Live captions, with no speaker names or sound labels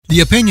The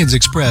opinions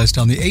expressed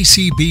on the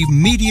ACB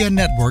Media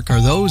Network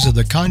are those of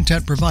the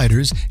content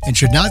providers and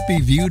should not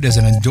be viewed as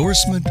an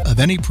endorsement of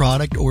any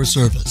product or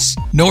service.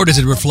 Nor does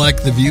it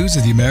reflect the views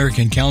of the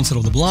American Council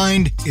of the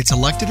Blind, its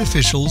elected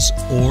officials,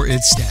 or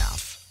its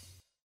staff.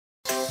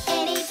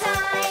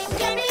 Anytime,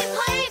 give me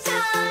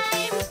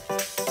playtime.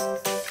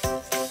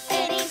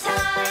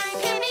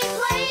 Anytime, give me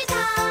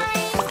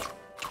playtime.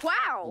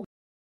 Wow.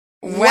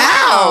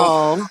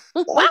 Wow.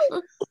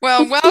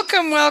 Well,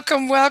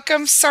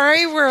 welcome.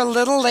 Sorry we're a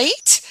little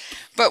late,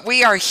 but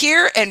we are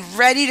here and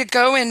ready to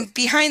go. And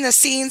behind the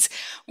scenes,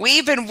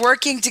 we've been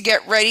working to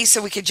get ready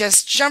so we could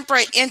just jump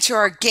right into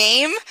our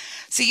game.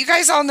 So you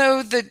guys all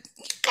know that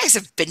you guys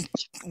have been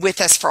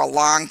with us for a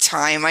long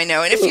time, I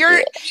know. And if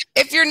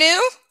you're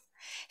new,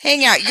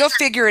 hang out. You'll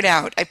figure it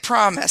out. I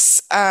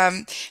promise.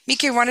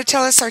 Mika, you want to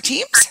tell us our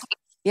teams?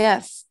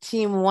 Yes.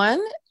 Team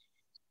 1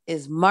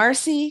 is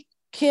Marcy,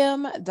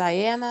 Kim,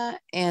 Diana,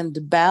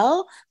 and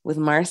Belle, with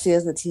Marcy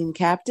as the team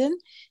captain.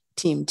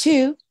 Team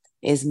 2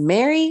 is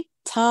Mary,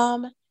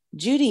 Tom,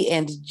 Judy,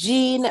 and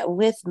Jean,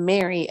 with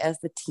Mary as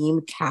the team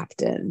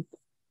captain.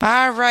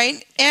 All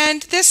right.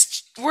 And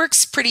this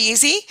works pretty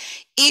easy.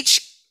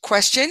 Each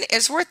question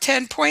is worth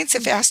 10 points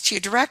if asked to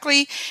you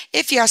directly.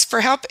 If you ask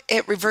for help,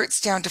 it reverts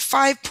down to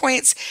 5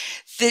 points.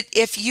 That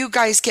if you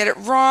guys get it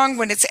wrong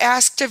when it's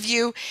asked of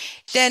you,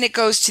 then it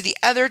goes to the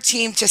other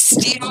team to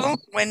steal.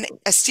 When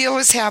a steal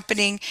is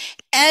happening,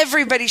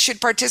 everybody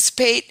should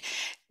participate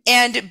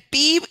and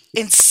be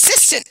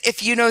insistent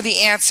if you know the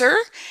answer.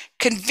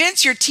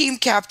 Convince your team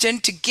captain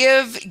to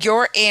give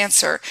your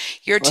answer.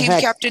 Your team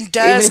captain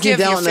does give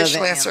the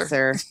official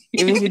answer.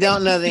 Even if you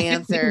don't know the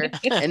answer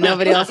and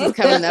nobody else is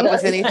coming up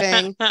with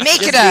anything,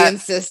 make it be up.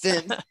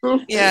 Insistent.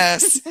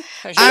 Yes.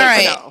 All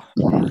right.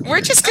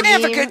 We're just going to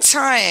have a good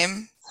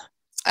time.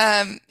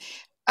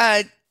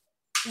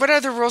 What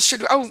other rules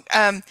should we?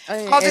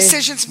 All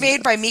decisions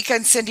made by Mika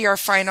and Cindy are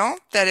final.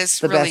 That is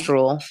the really best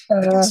rule.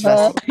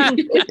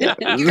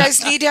 You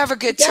guys need to have a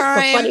good time.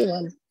 That's the funny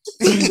one.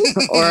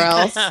 or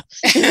else.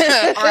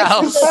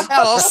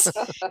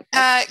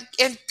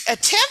 And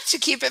attempt to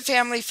keep it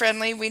family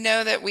friendly. We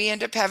know that we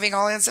end up having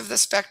all ends of the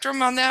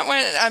spectrum on that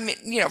one. I mean,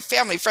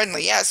 family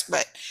friendly, yes,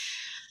 but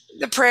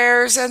the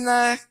prayers and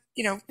the,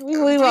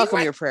 we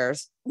welcome your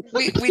prayers.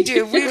 We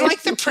do. We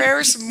like the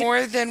prayers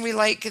more than we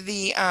like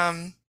the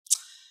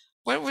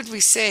what would we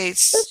say?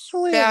 It's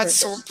bad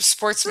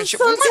sportsmanship.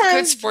 We want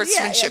good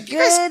sportsmanship.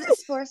 Good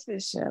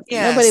sportsmanship.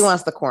 Yes. Nobody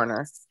wants the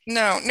corner.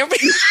 No,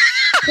 nobody.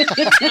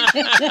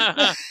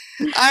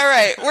 All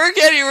right, we're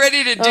getting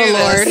ready to do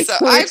this. So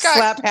I've got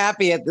slap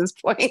happy at this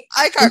point.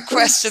 I got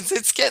questions.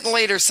 It's getting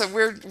later, so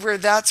we're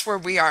that's where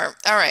we are.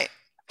 All right.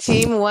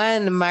 Team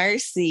 1,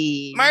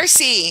 Marcy.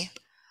 Marcy,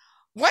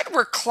 what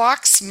were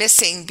clocks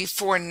missing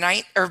before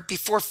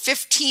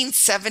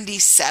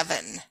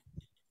 1577?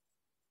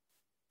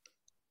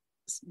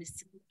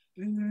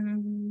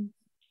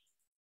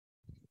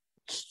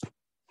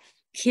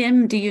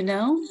 Kim, do you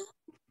know?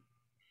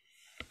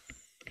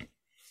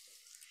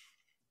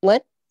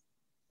 What?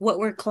 What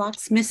were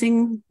clocks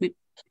missing? She's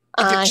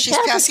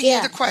passing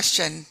you the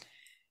question.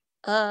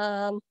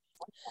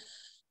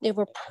 They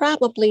were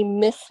probably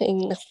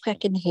missing the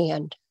second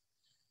hand.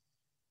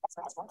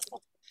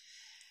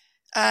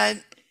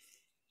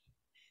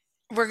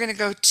 We're going to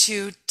go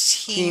to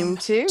team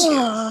 2.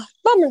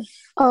 Bummer.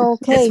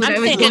 Okay.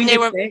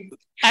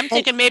 I'm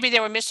thinking maybe they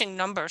were missing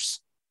numbers.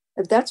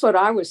 That's what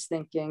I was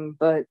thinking,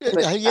 but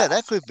yeah,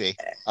 that could be.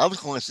 I was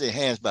going to say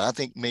hands, but I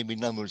think maybe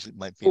numbers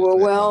might be.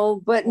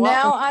 But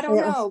now I don't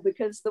know,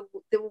 because the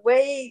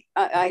way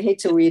I hate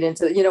to read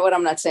into, you know what?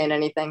 I'm not saying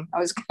anything. I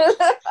was going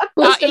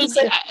to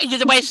say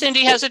the way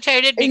Cindy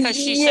hesitated because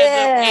she said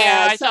that.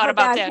 Yeah, I thought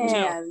about that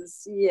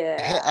hands. too.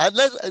 Yeah,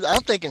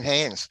 I'm thinking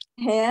hands.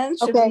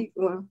 Hands. Okay.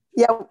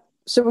 Yeah.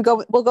 So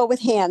we'll go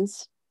with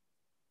hands.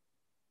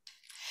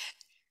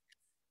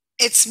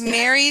 It's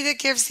Mary that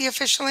gives the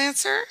official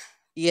answer.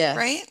 Yeah.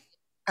 Right?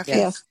 Okay.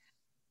 Yes.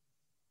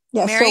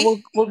 Yeah. Mary? So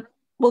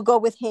we'll go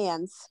with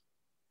hands.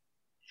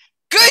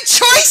 Good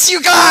choice,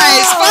 you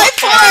guys. 5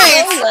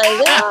 points.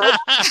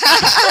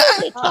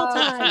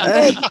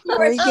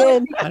 Very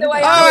good.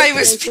 I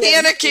was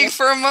panicking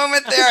for a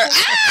moment there.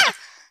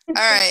 All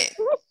right.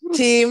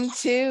 Team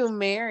 2,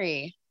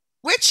 Mary.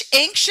 Which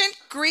ancient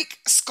Greek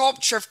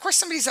sculpture, of course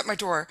somebody's at my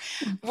door,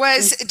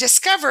 was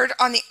discovered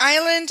on the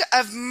island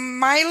of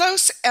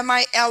Milos,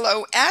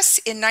 Milos,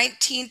 in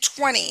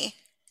 1920?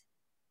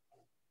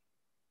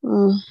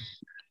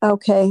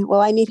 Okay.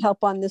 Well, I need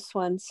help on this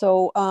one.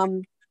 So,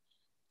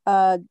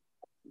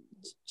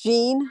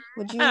 Jean,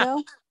 would you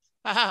know?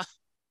 Am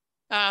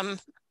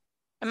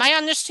I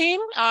on this team?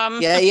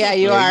 Yeah,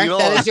 you are.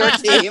 That is your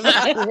team.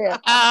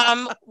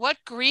 What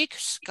Greek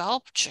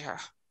sculpture?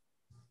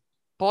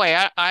 Boy,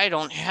 I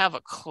don't have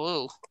a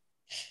clue.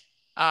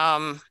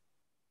 I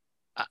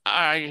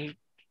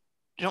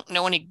don't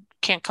know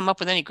can't come up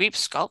with any Greek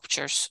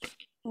sculptures.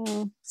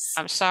 I'm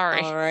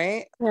sorry. All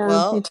right. Yeah,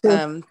 well,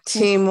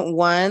 team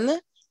 1,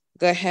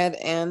 go ahead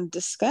and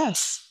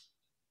discuss.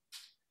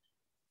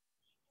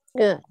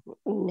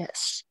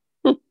 Yes.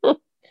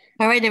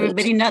 All right,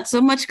 everybody, not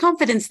so much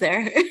confidence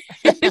there.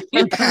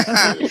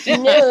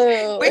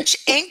 No. Which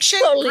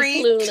ancient Totally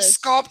Greek clueless.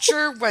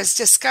 sculpture was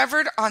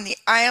discovered on the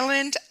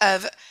island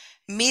of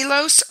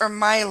Milos or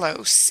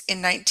Milos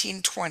in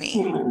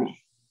 1920?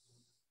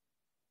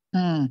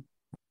 Hmm.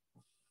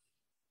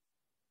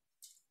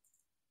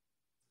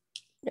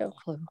 No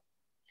clue.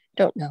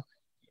 Don't know.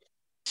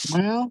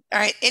 Well, All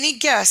right, any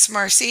guess,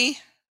 Marcy?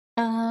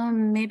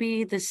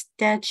 Maybe the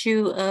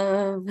statue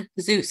of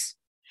Zeus.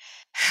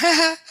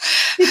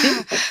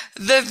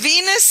 The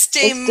Venus de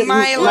It's de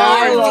Milo or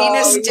Milo,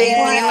 Venus de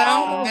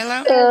yeah.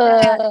 Milo?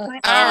 Uh,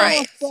 All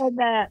right. said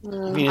that.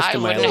 Venus I de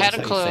wouldn't Milo have is had a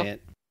how you say clue.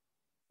 it.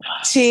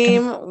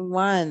 Team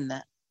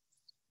 1.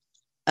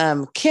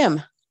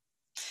 Kim.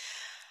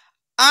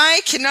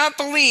 I cannot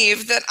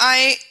believe that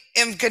I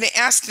am going to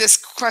ask this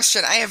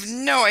question. I have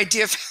no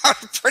idea of how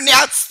to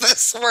pronounce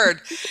this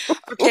word.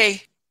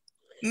 Okay.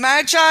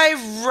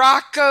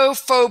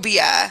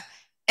 Mageirocophobia.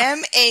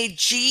 Mageiroco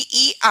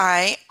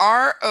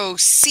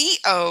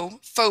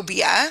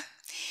phobia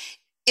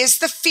is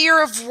the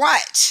fear of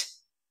what?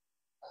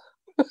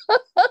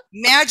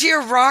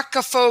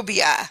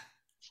 Mageirocophobia.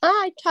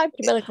 I typed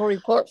medical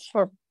reports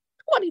for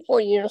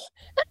 24 years.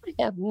 I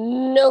have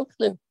no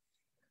clue.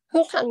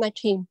 Who's on my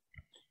team?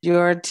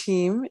 Your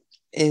team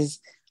is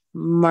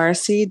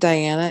Marcy,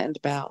 Diana, and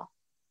Belle.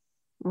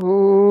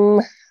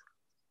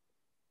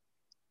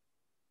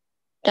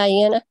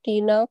 Diana, do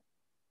you know?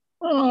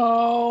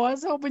 Oh, I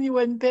was hoping you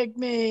wouldn't pick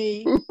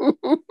me. Oh,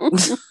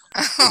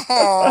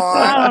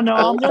 I don't know.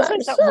 I'm gonna say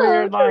I'm something so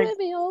weird like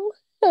trivial.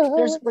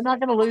 we're not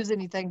gonna lose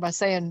anything by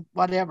saying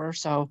whatever.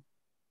 So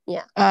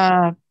Yeah.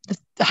 I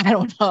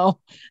don't know.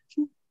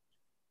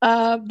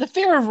 The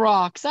fear of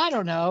rocks. I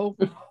don't know.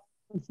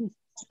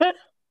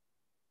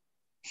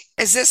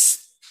 is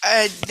this?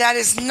 That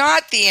is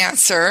not the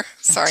answer.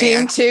 Sorry.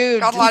 Team I 2.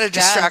 got a lot of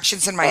discuss.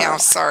 distractions in my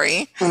house.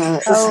 Sorry.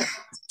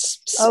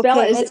 Spell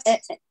Okay,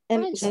 it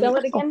and spell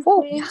it again,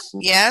 please.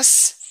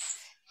 Yes.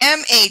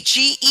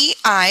 Mageiroco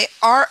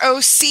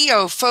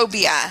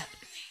phobia.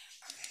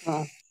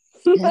 I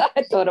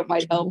thought it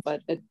might help,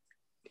 but it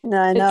No,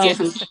 I know.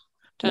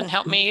 Doesn't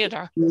help me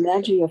either.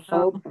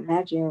 Magirocco.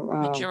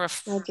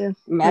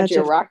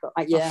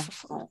 Yeah.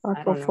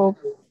 I don't know.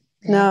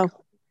 No.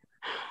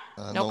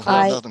 I No don't clue.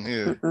 have nothing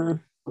here.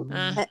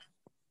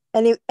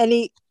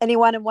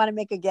 Anyone want to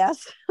make a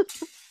guess?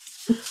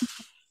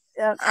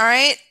 All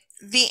right.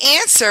 The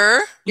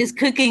answer Is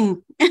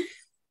cooking.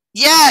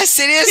 yes,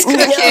 it is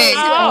cooking.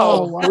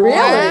 Oh, wow. Really?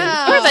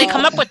 where do they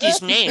come up with these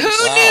Who names? knew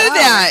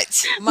that?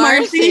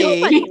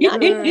 Marcy.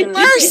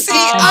 Mercy.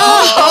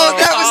 Oh. Oh,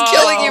 that was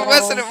killing you,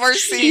 wasn't it,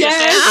 Mercy? You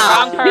said the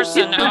wrong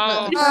person.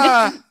 Oh.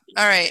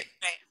 All right.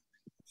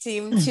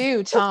 Team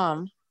 2,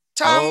 Tom.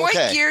 Tom, what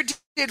Okay. year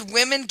did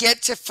women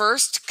get to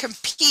first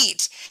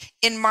compete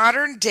in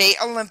modern day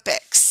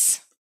Olympics?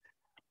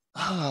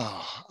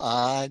 Oh,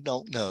 I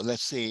don't know.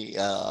 Let's see.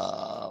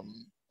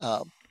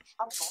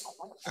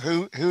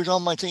 Who's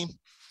on my team?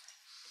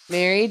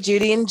 Mary,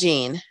 Judy, and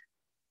Jean.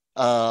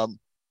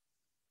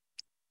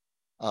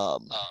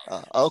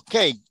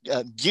 Okay,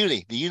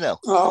 Julie, do you know?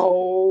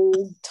 Oh,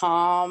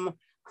 Tom.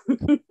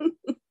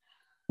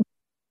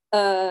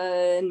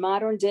 In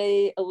modern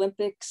day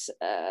Olympics,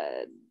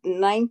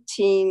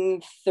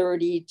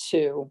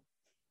 1932.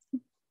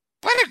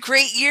 What a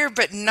great year,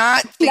 but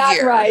not the Not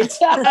year. right.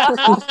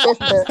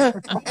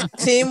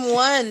 Team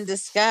 1,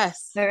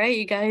 discuss. All right,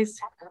 you guys.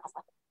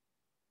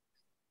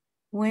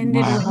 When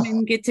did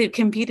women get to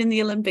compete in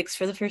the Olympics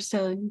for the first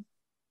time?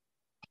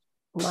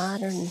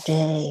 Modern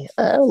day.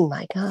 Oh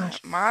my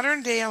gosh.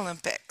 Modern day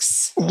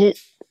Olympics. Did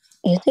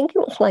you think it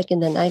was like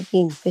in the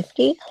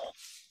 1950s?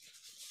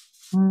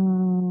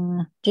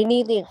 Mm, Do you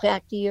need the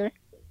exact year?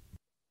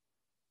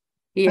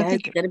 Yeah,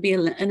 think- it's got to be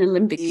an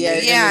Olympic Yeah,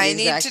 year. Yeah, the I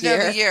need exact to know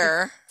the year.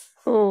 year.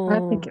 I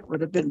think it would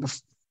have been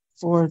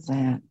before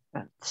that,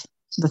 but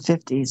the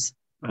 50s.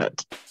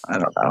 But I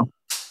don't know. All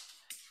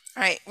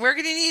right, we're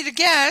going to need a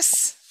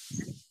guess.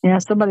 Yeah,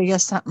 somebody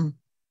guessed something.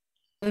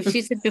 If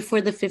she said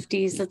before the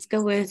 50s, let's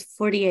go with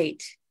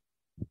 48.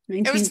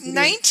 It was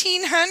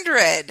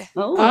 1900.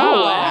 Oh,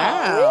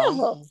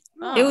 wow.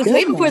 It was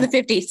way before the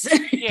 50s.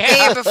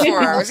 Way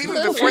before. I was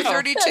even before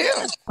 32.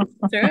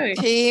 Right.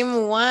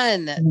 Team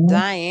 1,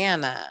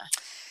 Diana.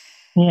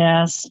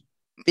 Yes.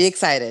 Be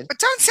excited. But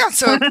don't sound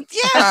so,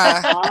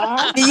 yeah. You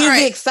All be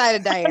right.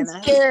 excited,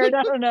 Diana. Scared.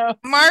 I don't know.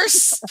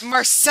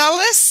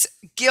 Marcellus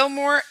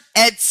Gilmore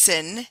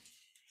Edson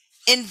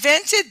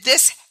invented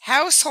this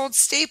household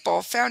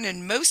staple found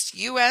in most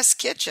U.S.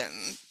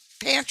 kitchen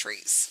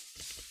pantries.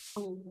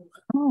 Oh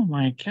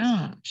my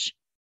gosh.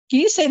 Can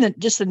you say that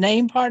just the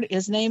name part,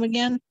 his name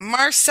again?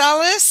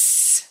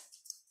 Marcellus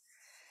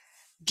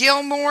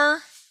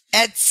Gilmore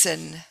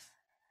Edson.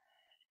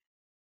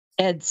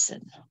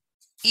 Edson.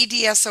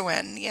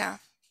 Edson, yeah.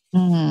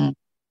 Hmm.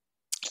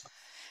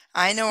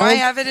 I know I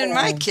have it in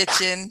my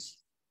kitchen.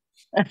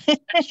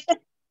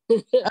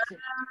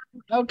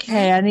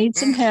 Okay, I need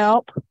some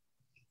help.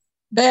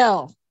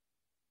 Belle,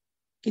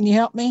 can you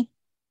help me?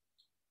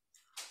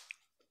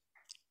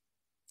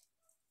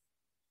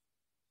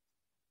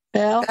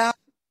 Al, Val?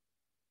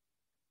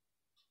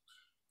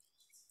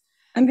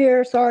 I'm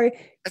here. Sorry.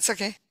 That's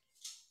okay.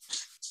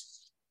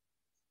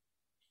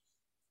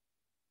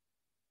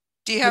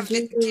 Do you have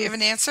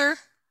an answer?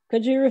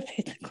 Could you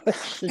repeat the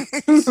question?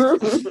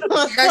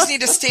 You guys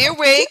need to stay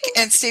awake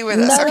and stay with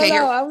us. Okay,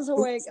 here. I was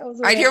awake. All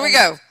right, here we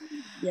go.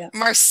 Yeah.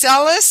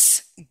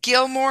 Marcellus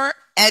Gilmore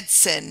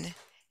Edson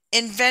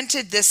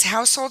invented this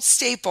household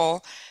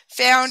staple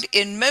found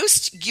in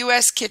most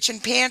U.S. kitchen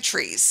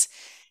pantries,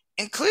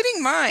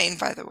 including mine,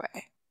 by the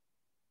way.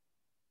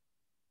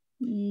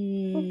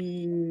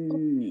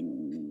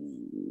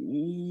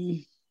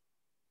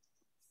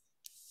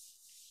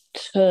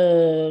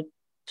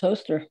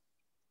 Toaster.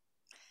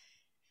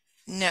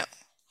 No.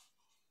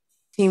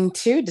 Team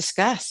 2,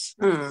 discuss.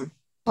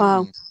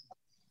 Wow.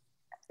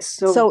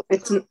 So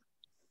it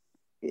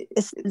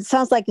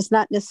sounds like it's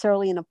not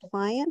necessarily an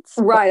appliance.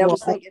 right. I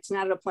was thinking it's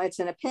not an appliance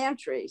in a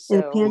pantry. So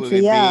In a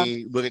pantry,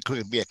 Could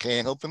it be a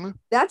can opener?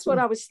 that's what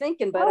I was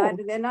thinking, but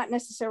they're not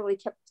necessarily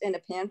kept in a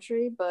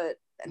pantry, but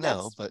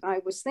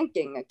I was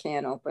thinking a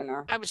can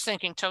opener. I was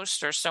thinking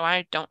toaster, so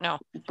I don't know.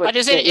 But But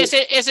is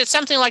it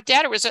something like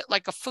that, or is it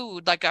like a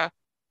food, like a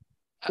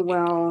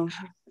well,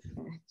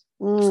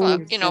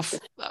 you know,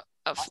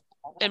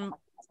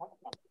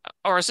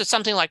 or is it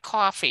something like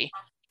coffee?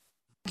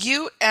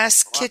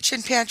 U.S.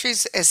 kitchen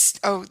pantries is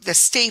the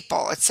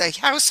staple. It's a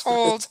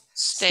household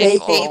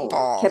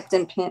staple kept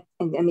in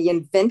and they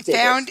invented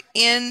found it.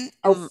 in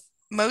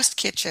most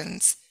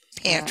kitchens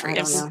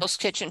pantries. In most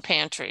kitchen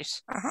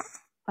pantries.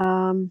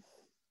 Wow.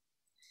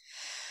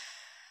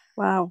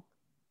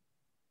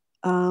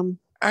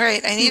 All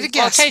right, I need a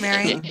guess,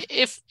 Mary.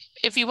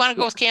 If you want to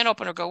go with can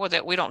opener, go with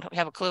it. We don't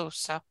have a clue,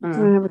 so. I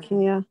have a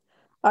can, yeah.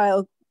 All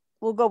right,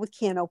 we'll go with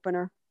can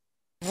opener.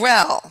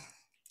 Well,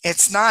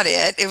 it's not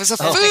it. It was a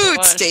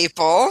food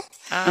staple,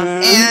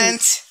 and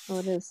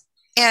it is.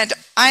 And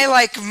I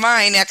like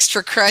mine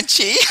extra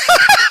crunchy.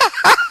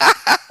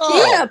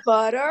 Peanut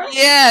butter.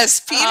 Yes,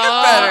 peanut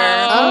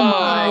butter. Oh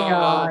my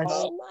gosh.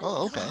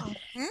 Oh,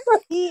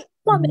 okay.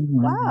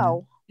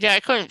 Wow. Yeah, I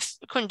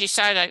couldn't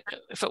decide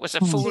if it was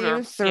a food Team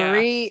or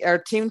 3 or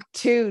Team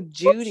 2,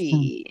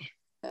 Judy.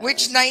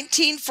 Which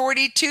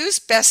 1942's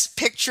Best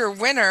Picture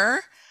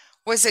winner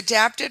was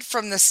adapted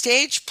from the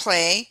stage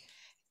play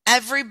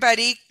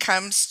Everybody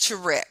Comes to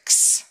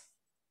Rick's.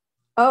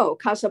 Oh,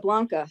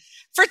 Casablanca.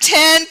 For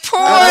 10 points.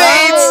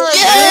 Oh,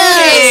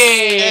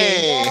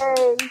 yes.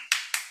 Yay.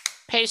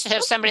 Pays to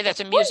have somebody that's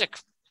a music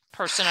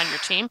person on your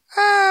team.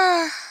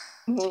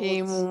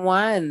 Team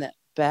 1,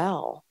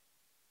 Belle.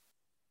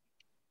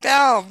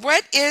 Belle,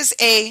 what is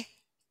a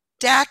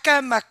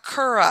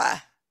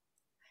Dakimakura?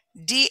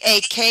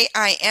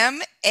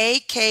 Dakimakura.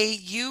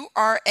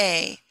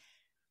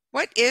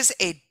 What is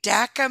a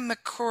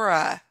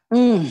Dakimakura?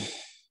 And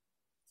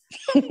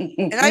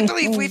I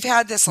believe we've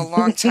had this a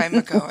long time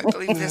ago. I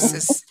believe this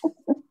is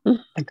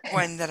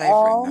one that I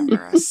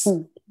remember us.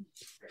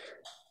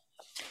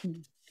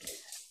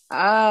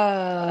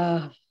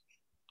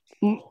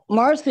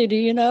 Marcy, do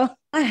you know?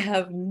 I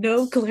have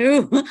no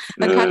clue.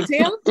 A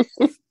cocktail?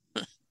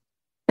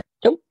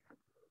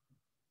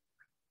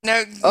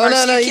 No, Oh,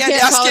 Marcy, you you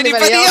can't ask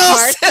anybody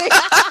else.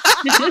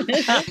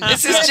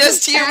 This is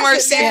just you,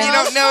 Marcy. If you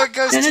don't know, it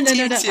goes to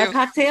team 2. A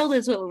cocktail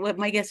is what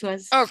my guess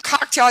was. Oh,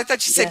 cocktail. I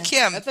thought you said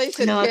Kim. I thought you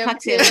said No, Kim, a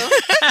cocktail. too.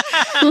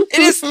 It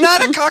is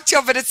not a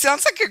cocktail, but it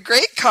sounds like a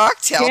great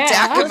cocktail.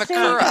 Yeah.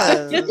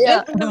 Dakimakura.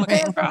 Yeah.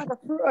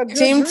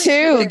 Team 2,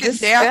 Daiquiri, I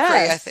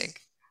discuss.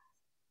 think.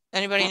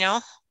 Anybody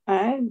know?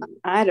 I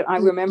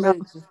remember.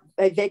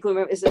 I vaguely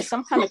remember. Is there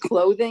some kind of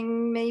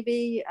clothing?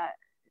 Maybe.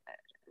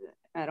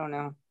 I don't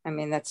know. I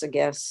mean, that's a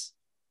guess.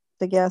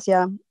 The guess,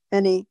 yeah.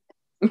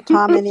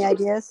 Tom, any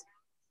ideas?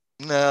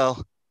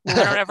 No. I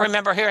don't ever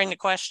remember hearing the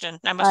question.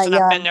 I must have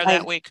not been there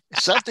that week.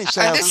 Something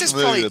sounds This is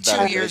familiar probably about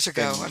 2 it. years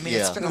ago. I mean,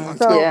 it's been a long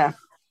So, time. Yeah.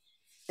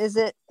 Is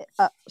it,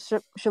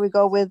 should we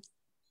go with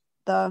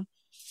the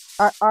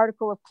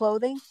article of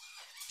clothing?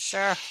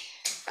 Sure.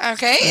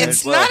 Okay,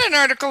 it's well. not an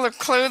article of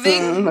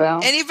clothing.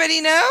 Well.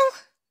 Anybody know?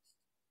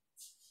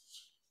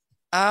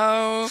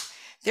 Oh,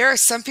 there are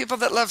some people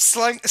that love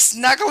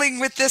snuggling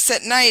with this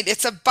at night.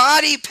 It's a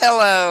body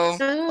pillow.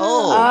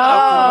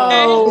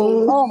 Oh,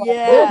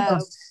 yeah.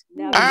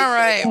 All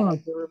right. I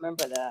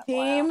remember that.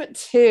 Team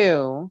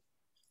 2,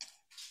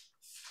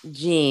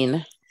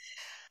 Jean.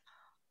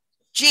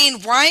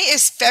 Jean, why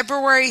is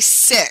February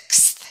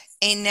 6th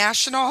a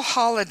national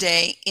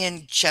holiday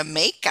in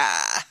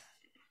Jamaica?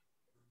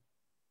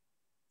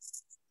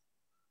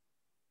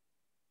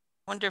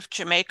 Wonder if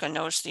Jamaica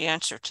knows the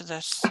answer to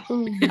this.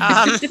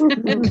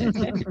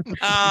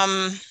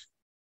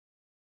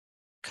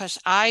 Because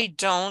I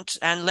don't.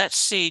 And let's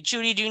see.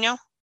 Judy, do you know?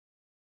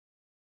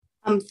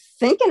 I'm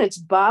thinking it's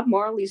Bob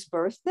Marley's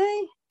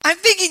birthday. I'm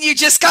thinking you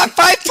just got 5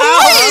 points.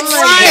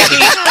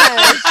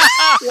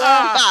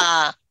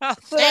 Oh,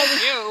 thank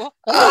you.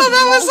 Oh,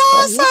 that was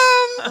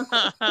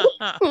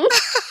awesome.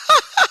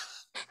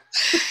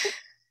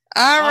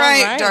 All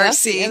right,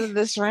 That's the Darcy. end of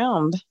this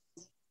round.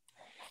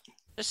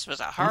 This was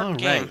a hard All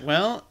game. right.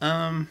 Well,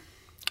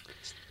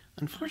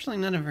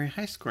 unfortunately not a very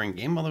high scoring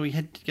game, although we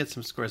had to get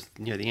some scores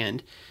near the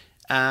end.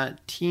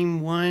 Team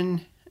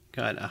 1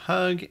 got a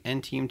hug,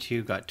 and Team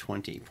 2 got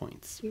 20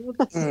 points.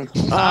 That's more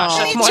than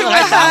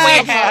I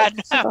thought we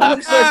had.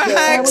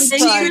 Hugs to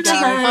you, team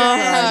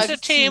Hugs to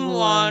Team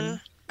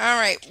 1. All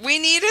right, we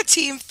need a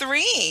Team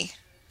 3.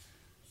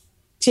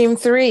 Team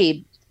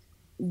 3,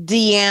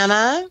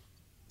 Deanna,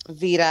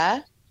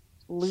 Vita,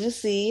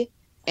 Lucy,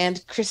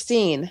 and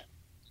Christine.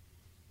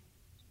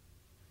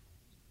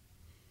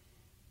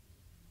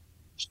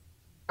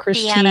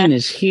 Christine Deanna.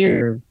 is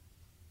here.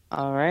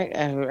 All right.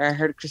 I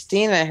heard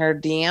Christine. I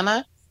heard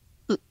Deanna.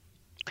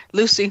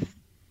 Lucy.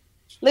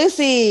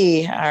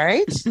 Lucy. All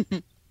right.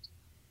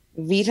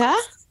 Vita.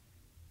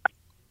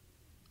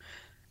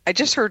 I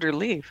just heard her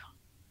leave.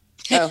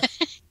 Oh.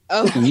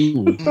 Oh.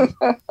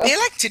 They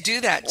like to do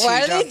that too.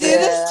 Why do they don't do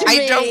this to I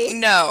me? don't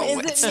know. Is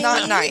it It's me?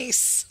 not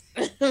nice.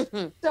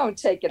 Don't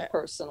take it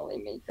personally,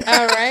 Mika.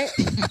 All right.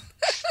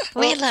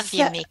 We love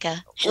you,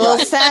 Mika. Well,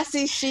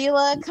 sassy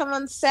Sheila, come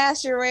on,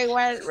 sass your way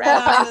right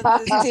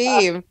on the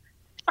team.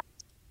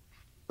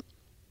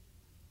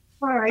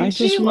 All right. I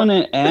just want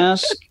to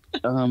ask.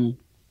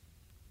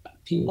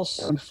 People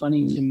sound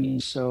funny to me,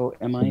 so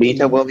am I?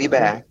 Vita will be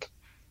back.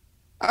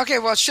 Okay,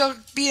 well, she'll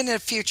be in a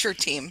future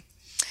team.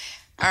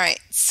 All right.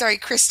 Sorry,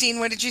 Christine,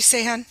 what did you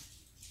say, hon?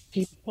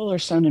 People are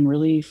sounding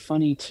really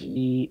funny to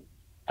me.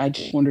 I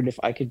just wondered if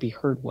I could be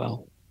heard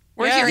well.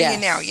 We're hearing you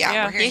now.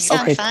 Yeah, we're hearing you.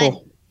 Okay,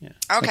 cool.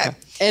 Okay.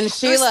 And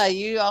Sheila,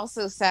 you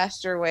also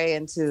sassed your way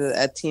into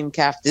a team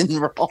captain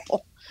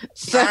role.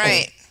 So- All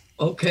right.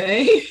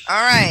 Okay. All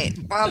right.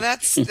 Well,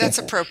 that's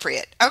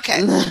appropriate.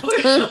 Okay.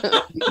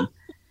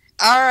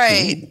 All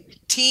right.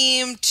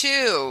 Team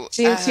 2.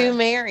 Team 2,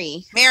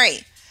 Mary. Mary.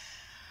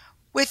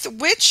 With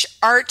which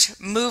art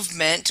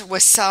movement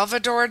was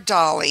Salvador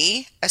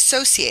Dali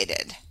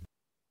associated?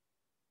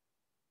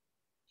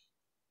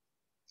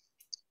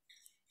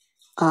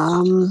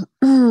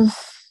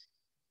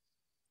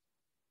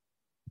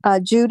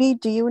 Judy,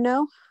 do you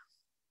know?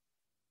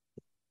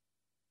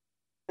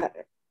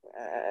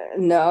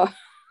 No.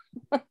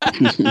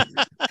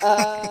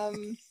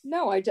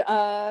 No,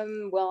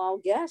 well,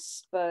 I'll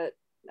guess, but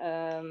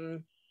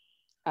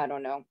I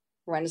don't know.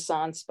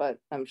 Renaissance, but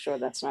I'm sure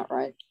that's not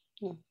right.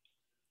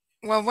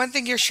 Well, one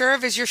thing you're sure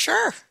of is you're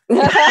sure. Go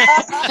to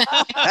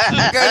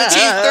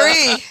Team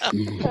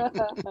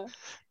 3.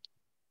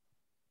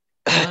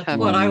 That's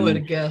what I would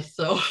have guessed.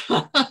 So,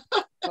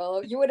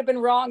 Well, you would have been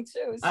wrong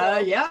too. So.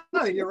 yeah,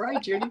 you're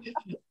right, Judy.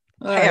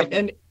 All right.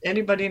 And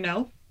anybody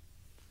know?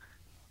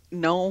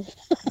 No.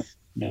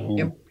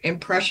 No.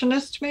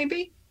 Impressionist,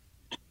 maybe?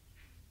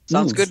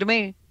 Sounds good to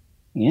me.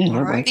 Yeah.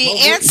 All right. The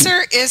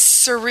answer is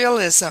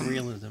surrealism.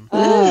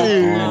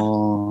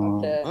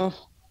 Okay.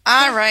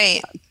 All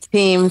right.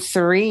 Team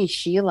 3,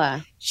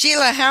 Sheila.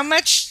 Sheila, how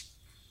much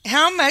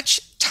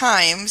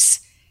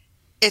times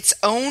its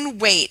own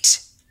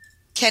weight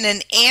can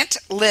an ant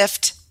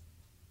lift?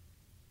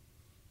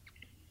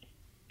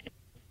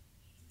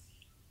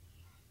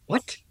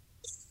 What?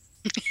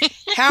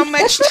 How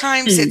much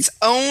times its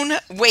own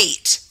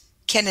weight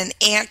can an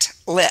ant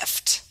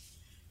lift?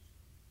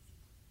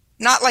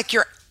 Not like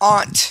your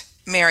aunt,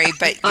 Mary,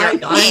 but your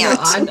aunt.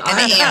 An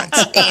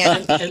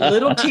ant. And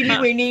little teeny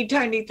weeny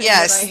tiny thing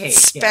Yes, that I hate.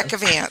 speck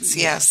of ants.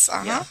 Yes.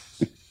 Uh-huh.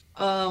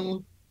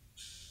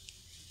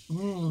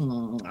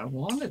 I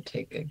want to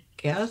take a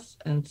guess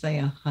and say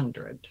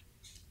 100.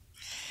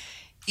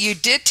 You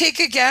did take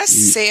a guess,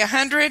 say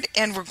 100,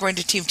 and we're going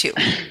to Team 2.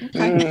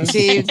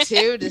 Team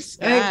 2,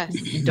 discuss.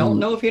 You don't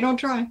know if you don't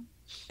try.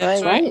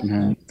 That's right.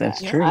 No,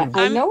 that's true.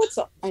 I know it's.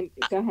 Go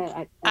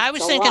ahead. I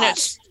was thinking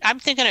I'm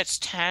thinking it's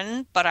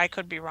 10, but I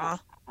could be wrong.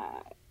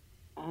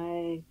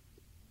 I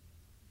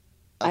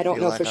don't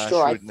feel know for like I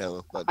sure. should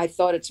know, but- I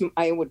thought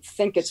I would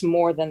think it's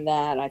more than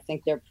that. I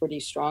think they're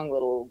pretty strong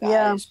little guys,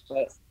 Yeah.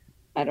 but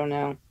I don't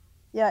know.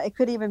 Yeah, it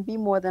could even be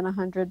more than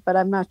 100, but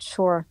I'm not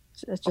sure.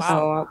 It's just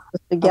Wow.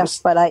 just a guess,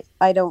 but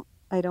I don't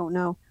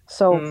know.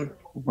 So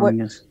what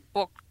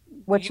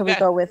should we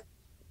go with?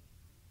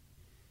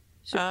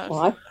 Well,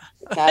 I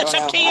It's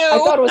don't up to know. you. I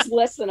thought it was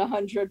less than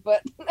 100,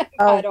 but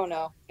Oh. I don't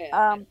know.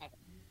 Yeah.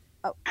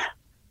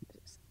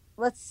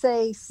 Let's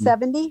say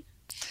 70.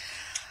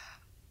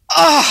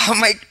 Oh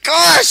my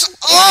gosh!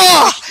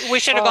 Oh, We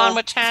should have gone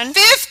with 10.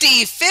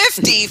 50,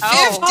 50, 50.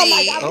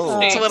 Oh,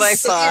 that's what I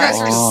thought. You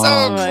guys are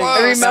so close. I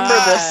remember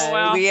this.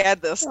 Well. We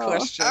had this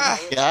question.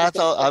 Yeah, I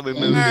thought I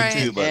remembered Alright.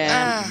 it too, but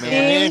Yeah. man, the Team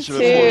answer, of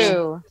course.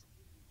 2,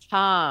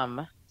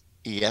 Tom.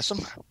 Yes,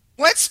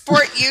 What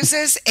sport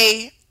uses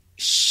a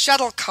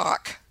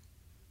shuttlecock?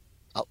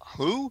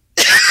 who?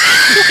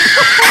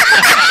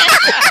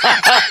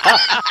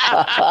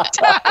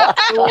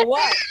 Well,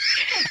 what?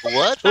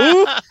 What? Our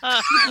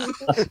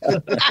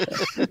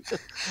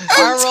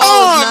role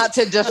is not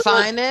to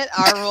define it.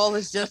 Our role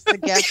is just to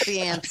guess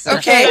the answer.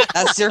 Okay.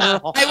 That's your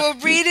role. I will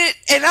read it,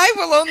 and I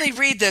will only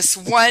read this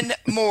one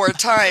more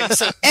time.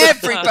 So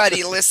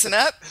everybody listen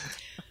up.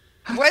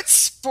 What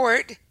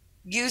sport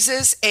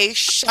uses a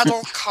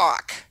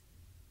shuttlecock?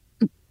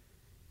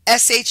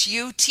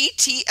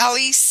 Shuttlecock.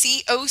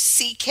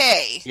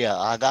 Yeah,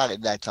 I got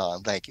it that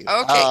time. Thank you.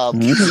 Okay.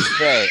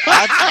 Okay.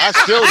 I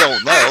still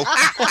don't know,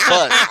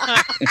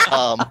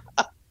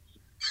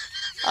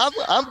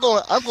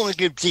 but I'm going to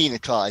give Gene a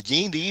try.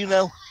 Gene, do you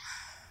know?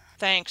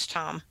 Thanks,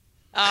 Tom.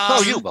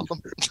 Oh, you're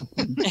welcome.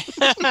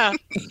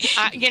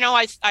 You know,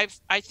 I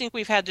think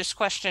we've had this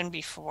question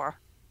before.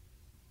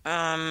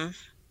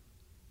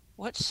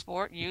 What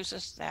sport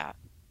uses that?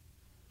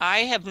 I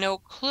have no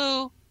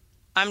clue.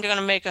 I'm going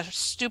to make a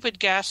stupid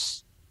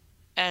guess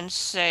and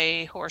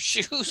say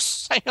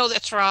horseshoes. I know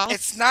that's wrong.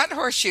 It's not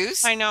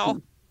horseshoes. I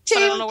know, but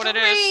I don't know what it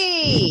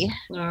is.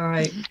 All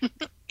right.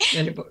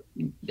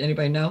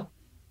 Anybody know?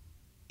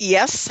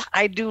 Yes,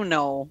 I do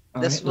know.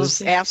 All This right, was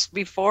Lucy? asked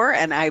before,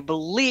 and I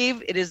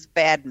believe it is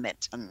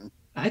badminton.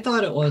 I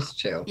thought it was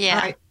too. Yeah.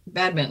 All right,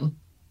 badminton.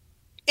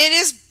 It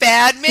is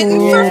badminton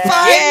for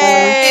 5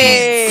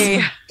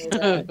 Yay! points.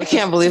 I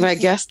can't believe I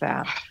guessed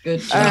that.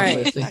 Good job, All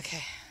right. Lucy.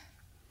 Okay.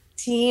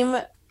 Team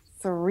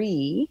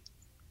 3.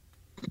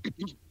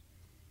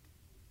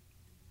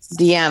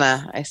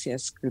 Deanna. I see I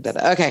screwed that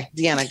up. Okay,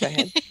 Deanna, go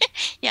ahead.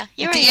 Yeah,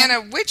 you're right.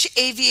 Deanna, which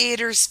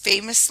aviators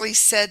famously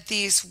said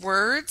these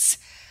words?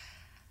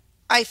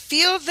 I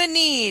feel the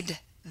need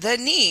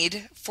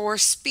for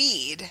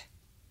speed.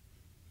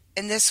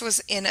 And this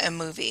was in a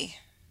movie.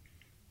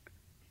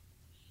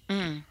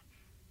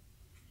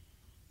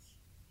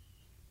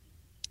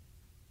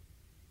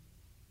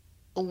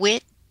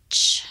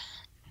 Which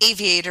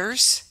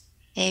Aviators.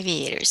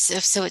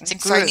 So it's a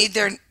group.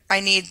 So I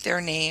need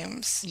their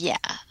names. Yeah.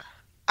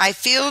 I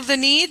feel the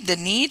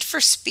need for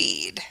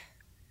speed.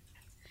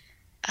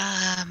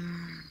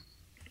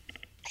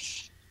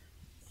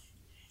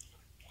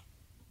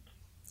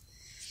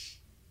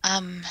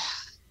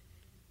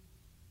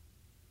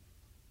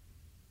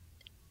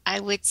 I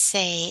would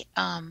say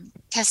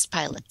test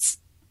pilots.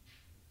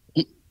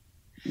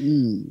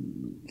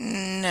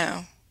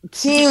 No.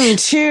 Team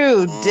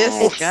 2,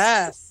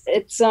 discuss.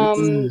 It's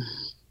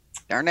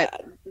Darn it.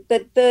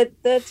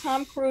 the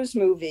Tom Cruise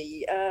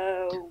movie.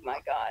 Oh my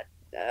God.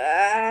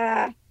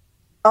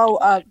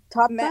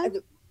 Top Ma-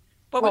 Gun?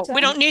 But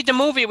we don't need the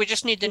movie. We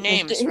just need the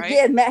names, right?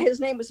 Yeah, his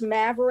name was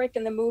Maverick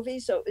in the movie.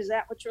 So is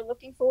that what you're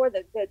looking for?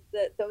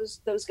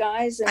 Those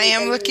guys? I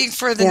am looking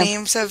for the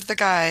names of the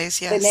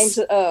guys. Yes. The names.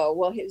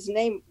 Well, his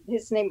name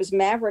was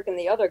Maverick, and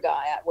the other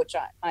guy, which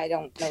I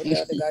don't know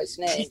the other guy's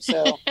name.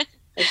 So.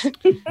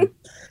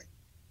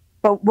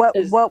 But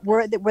what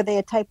were they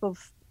a type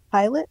of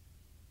pilot?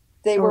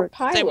 They were Or-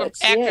 pilots.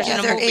 They were actors Yeah, in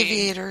a they're movie.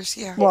 aviators.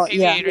 Yeah. Well,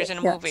 yeah, Aviators in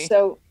a yeah. movie.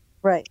 So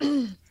Right.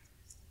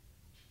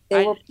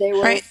 they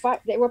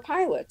were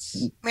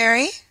pilots.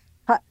 Mary?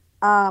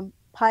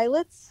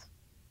 Pilots?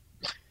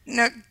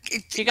 No.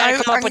 You got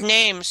to come up with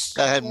names.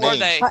 Gotta have Who are names.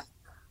 they?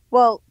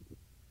 Well,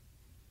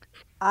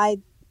 I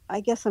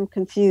guess I'm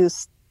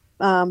confused.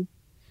 I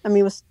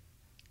mean, was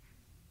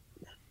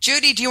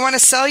Judy, do you want to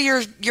sell your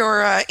answer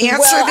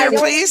Well, there, I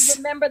please?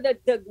 remember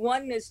that the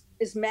one is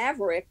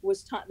Maverick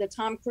was the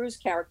Tom Cruise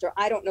character.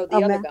 I don't know the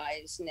Oh, other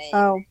guy's name.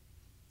 oh,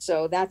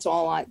 So that's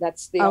all.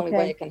 That's the only Okay.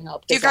 way I can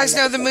help. Do you 'cause I guys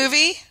know the never-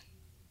 movie?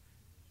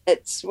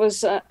 It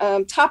was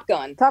Top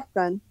Gun. Top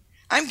Gun.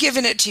 I'm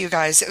giving it to you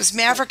guys. It was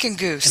Maverick and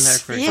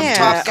Goose from Yeah.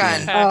 Top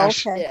Gun. Oh,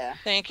 okay. Yeah.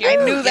 Thank you. I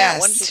knew that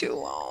Yes. one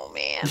too. Oh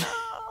man.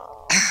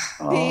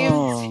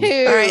 Team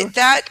 2. All right,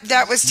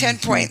 that was 10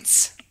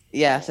 points.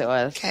 Yes, it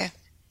was. Okay.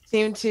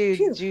 Team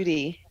 2,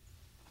 Judy.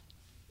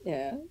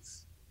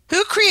 Yes.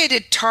 Who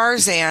created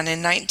Tarzan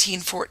in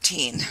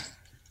 1914?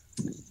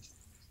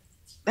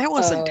 That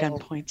wasn't Oh. 10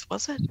 points,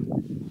 was it?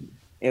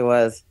 It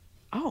was.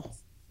 Oh.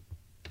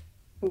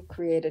 Who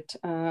created?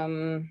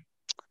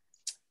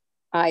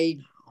 I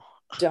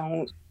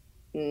don't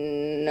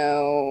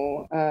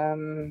know.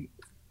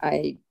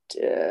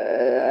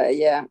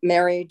 Yeah,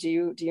 Mary,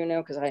 do you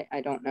know? Because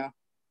I don't know.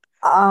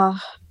 I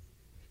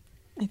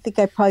think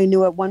I probably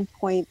knew at one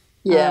point.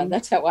 Yeah,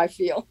 that's how I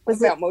feel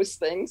was about most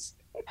things.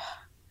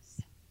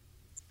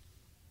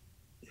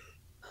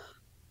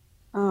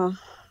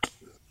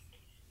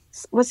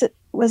 Was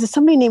it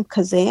somebody named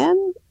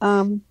Kazan?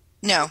 No.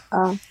 No.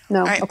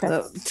 right. Okay.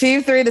 So,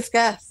 Team 3,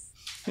 discuss.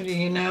 Who do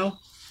you know,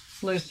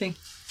 Lucy?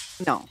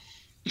 No.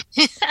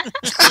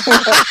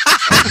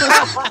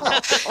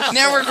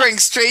 Now we're going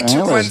straight to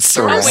That one was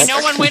Oh, source. we know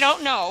one we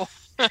don't know.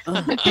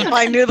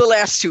 I knew the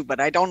last two, but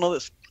I don't know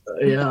this.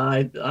 Yeah,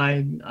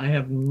 I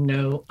have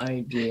no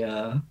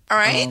idea. All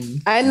right.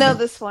 I know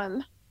this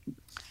one.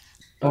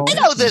 I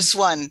know this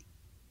one.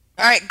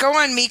 All right, go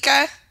on,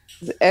 Mika.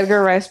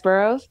 Edgar Rice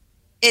Burroughs.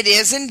 It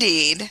is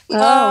indeed.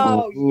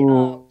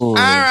 Oh, All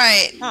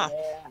right. Huh.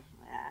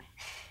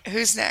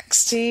 Who's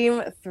next?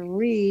 Team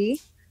 3,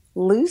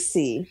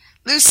 Lucy.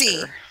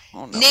 Lucy,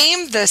 Oh, no.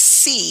 name the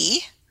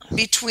sea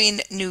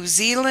between New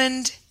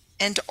Zealand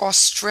and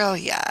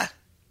Australia.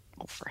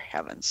 Oh, for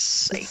heaven's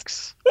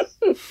sakes.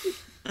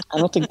 I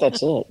don't think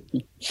that's it.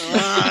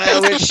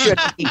 It should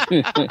be.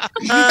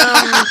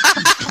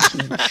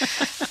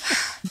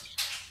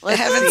 For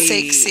heaven's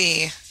sake,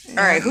 sea. All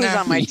right, who's No.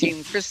 on my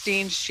team?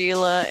 Christine,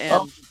 Sheila,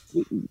 and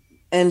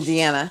And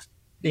Deanna.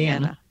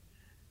 Deanna.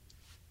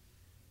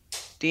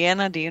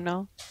 Deanna, do you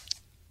know?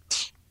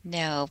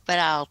 No, but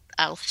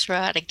I'll throw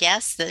out a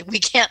guess that we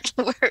can't.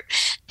 We're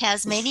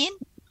Tasmanian.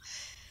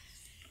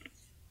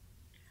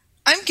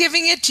 I'm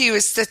giving it to you.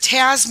 It's the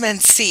Tasman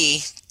Sea.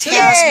 Yay!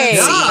 Tasman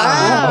Sea.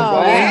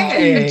 Wow.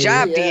 Yay. Good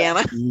job, Yeah.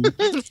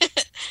 Deanna.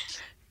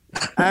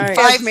 All right.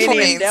 5 Tasmanian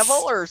points. devil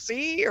or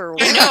sea or what?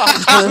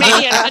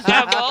 Tasmanian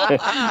devil.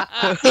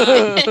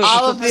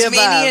 All of the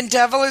Tasmanian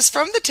devil is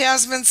from the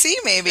Tasman Sea,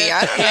 maybe.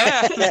 I don't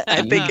know. Yeah.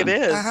 I think it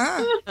is.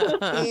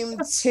 Uh-huh. Team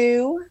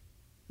 2,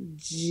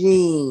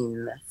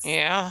 Jean.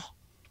 Yeah.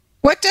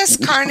 What does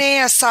carne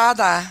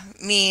asada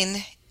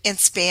mean in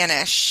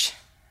Spanish?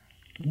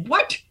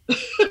 What?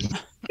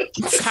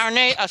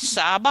 Carne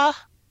asada?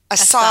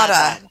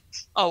 Asada.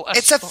 Oh,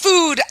 It's a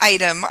food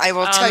item, I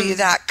will tell you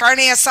that. Carne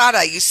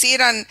asada. You see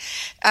it on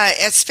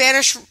at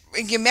Spanish,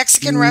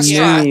 Mexican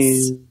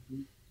restaurants.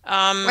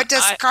 What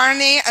does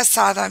carne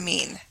asada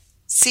mean?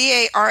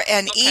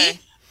 CARNE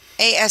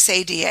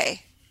ASADA.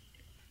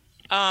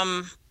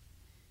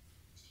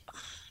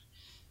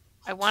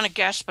 I want to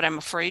guess, but I'm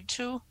afraid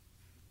to.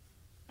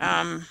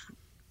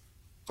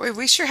 Boy,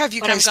 we sure have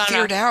you But guys I'm gonna-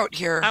 figured out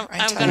here.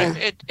 I'm gonna.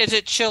 Is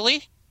it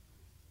chili?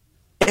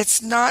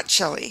 It's not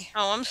chili.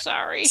 Oh, I'm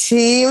sorry.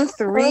 Team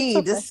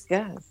 3,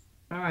 discuss.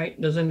 All right.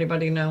 Does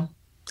anybody know?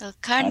 Well,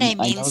 carne I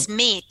means know-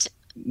 meat.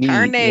 Meat,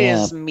 Carne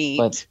yeah, is meat.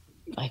 But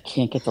I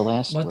can't get the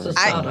last What's word.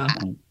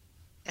 asada?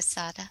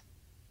 Asada.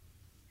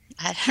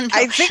 I don't know.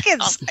 I think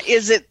it's.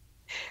 Is it?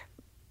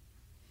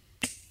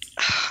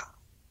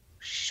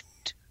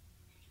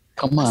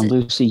 Come on,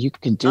 Lucy, you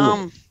can do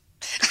it.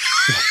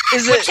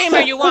 Is What it? team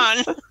are you on?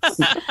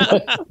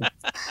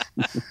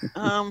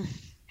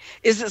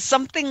 Is it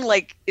something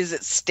like? Is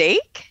it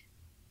steak?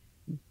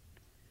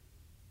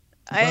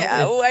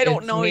 I don't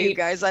It's know, you meat.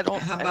 guys. I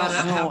don't How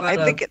know. about I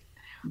think it.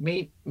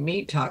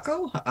 meat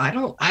taco? I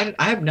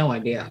have no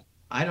idea.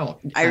 I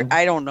don't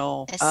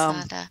know.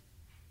 Asada.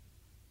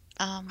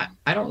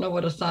 I don't know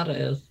what asada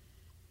is.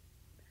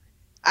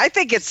 I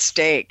think it's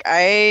steak.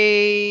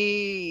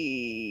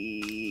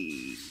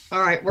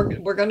 All right,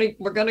 we're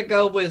gonna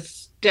go with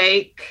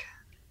steak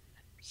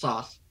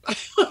sauce.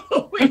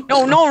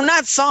 No,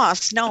 not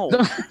sauce. No.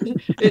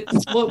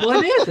 It's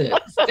what is it?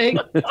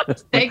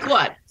 Steak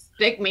what?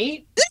 Steak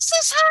meat? This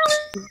is how.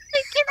 Can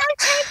I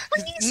try,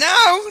 please?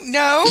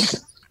 No.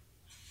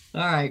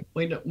 All right,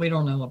 we don't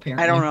know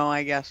apparently. I don't know.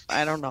 I guess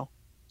I don't know.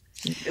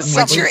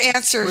 What's your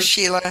answer,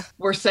 Sheila?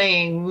 We're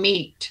saying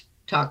meat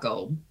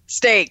taco.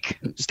 Steak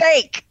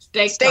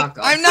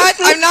taco. I'm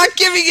not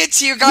giving it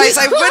to you guys.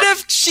 I would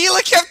have.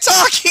 Sheila kept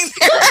talking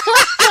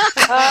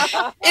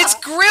there. It's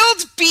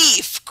grilled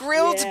beef.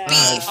 Grilled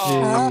beef.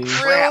 Oh,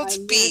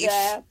 grilled beef.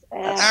 All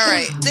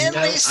right.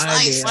 Thinly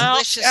sliced, Well,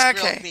 delicious okay.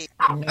 grilled beef.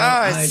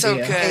 Oh, it's so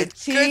idea. good.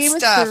 Team Good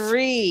stuff.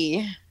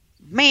 3,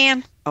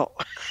 man. Oh,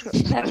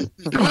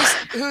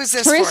 Who's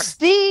this for?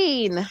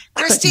 Christine.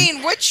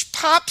 Christine, which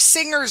pop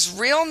singer's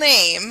real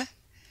name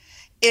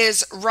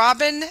is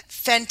Robin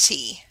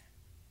Fenty?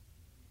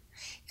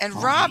 And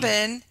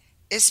Robin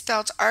is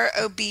spelled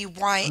Robyn.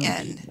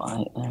 Y-M.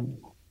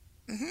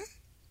 Mm-hmm.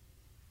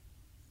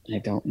 I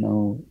don't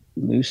know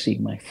Lucy,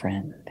 my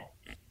friend.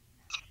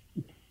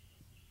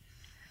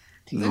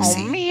 Do you,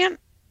 oh man.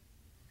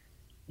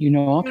 you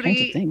know all kinds of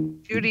Judy,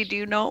 things. Judy, do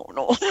you know?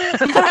 No.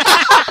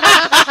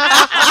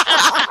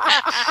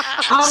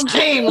 Home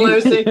team,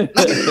 Lucy. Now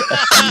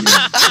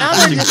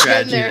they're just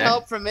getting their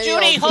help from any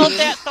Judy, old hold team.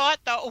 that thought,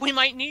 though. We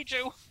might need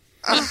you.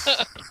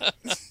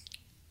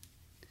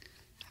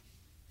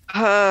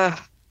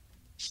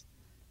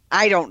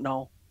 I don't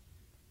know.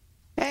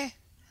 Okay.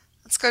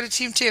 Let's go to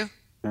team 2.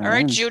 All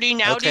right, Judy.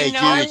 Now do Okay, you know?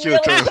 Judy, it's your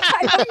turn.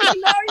 I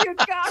don't know, you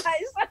guys.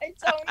 I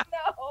don't know.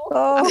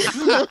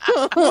 Oh,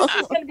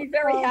 I'm going to be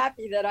very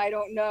happy that I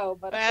don't know,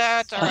 but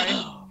That's all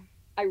right.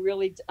 I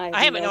really.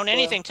 I haven't known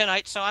anything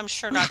tonight, so I'm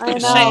sure not I going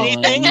to know. say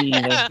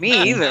anything.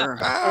 Me either.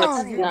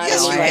 Oh, It's not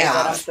yes, a you way that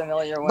I'm have.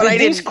 familiar with. But I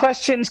Did these didn't.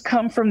 questions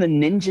come from the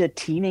ninja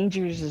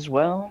teenagers as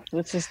well?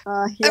 What's this?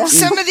 yeah.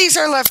 Some of these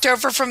are left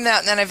over from that,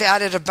 and then I've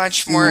added a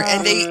bunch more,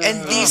 and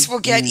these will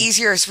get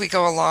easier as we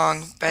go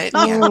along. But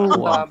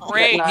yeah,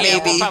 Great. Not Yeah,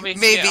 maybe probably,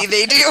 maybe yeah.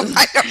 they do.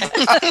 I don't know.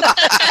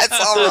 It's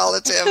all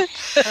relative.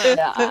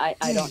 Yeah,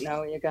 I don't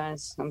know, you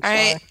guys. I'm All sorry.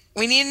 right,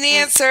 we need an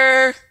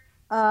answer.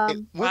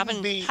 Robin,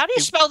 how do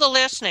you spell the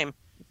last name?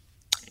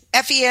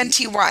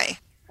 Fenty.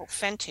 Oh,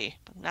 Fenty.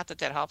 Not that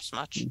that helps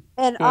much.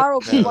 And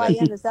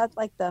Robyn, is that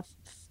like the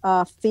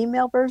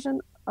female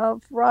version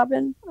of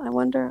Robin? I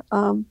wonder.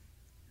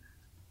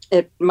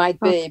 It might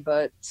be,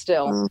 but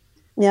still.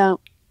 Yeah.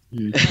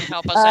 Doesn't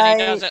help us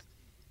any, does it?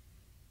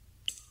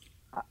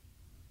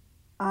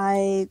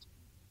 I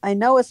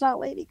know it's not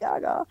Lady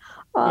Gaga.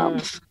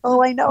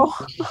 Oh, I know.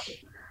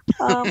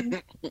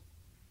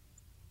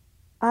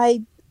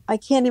 I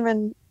can't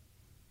even.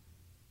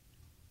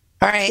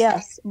 All right.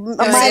 Yes.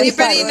 Does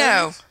anybody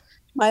know?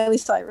 Miley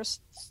Cyrus.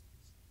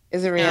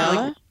 Is it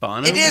Rihanna?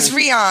 Bono? It is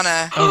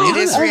Rihanna. Oh, It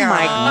is oh Rihanna.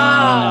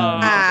 my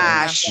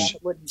Gosh.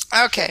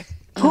 Okay.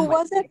 Who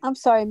was it? I'm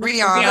sorry. Mr.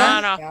 Rihanna.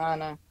 Rihanna.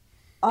 Rihanna.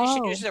 They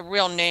should Oh. use their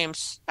real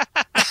names.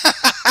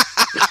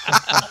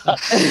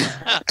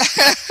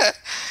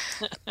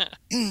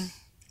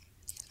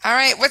 All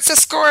right, what's the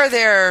score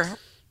there,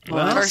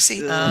 Well,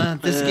 Percy?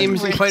 this game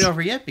isn't quite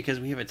over yet because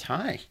we have a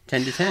tie,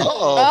 10-10.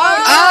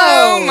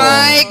 Oh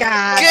my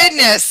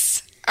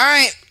goodness! All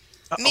right,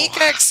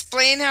 Mika,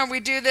 explain how we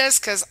do this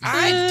because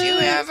I do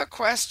have a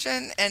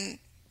question, and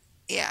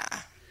yeah.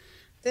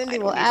 Cindy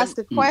will ask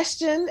a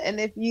question, and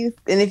if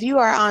you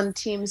are on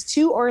teams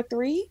 2 or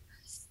 3,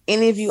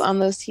 any of you on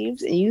those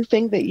teams, and you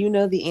think that you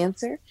know the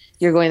answer,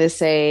 you're going to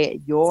say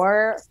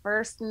your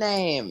first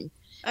name.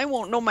 I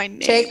won't know my name.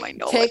 Take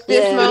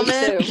this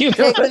moment. Take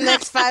the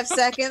next 5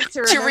 seconds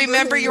to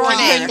remember your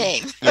who you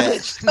name.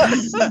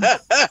 are.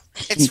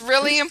 It's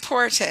really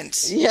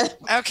important. Yeah.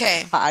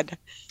 Okay. All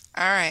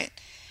right.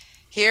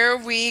 Here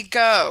we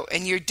go.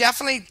 And you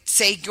definitely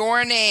say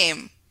your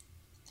name.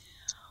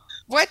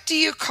 What do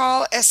you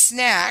call a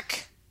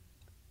snack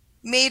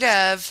made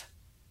of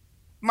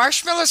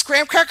marshmallows,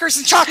 graham crackers,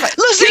 and chocolate?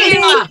 Lucy!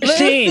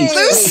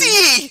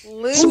 Lucy!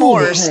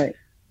 S'mores.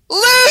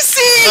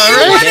 Lucy!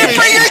 You won it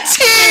for your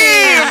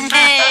team!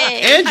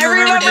 And you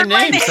remembered your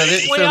name.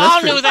 We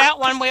all knew that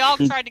one. We all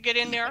tried to get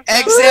in there.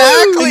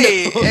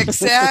 Exactly.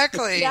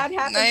 Exactly. That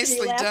happened Nicely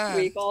to me last done.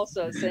 week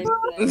also. Same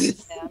thing.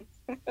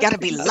 Gotta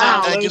be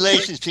loud.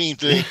 Congratulations, Team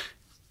 3.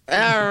 All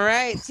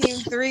right, Team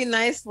 3,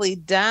 nicely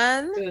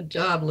done. Good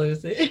job,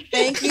 Lucy.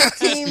 Thank you,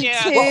 Team 2.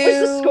 What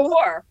was the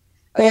score?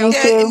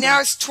 Now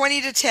it's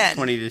 20-10.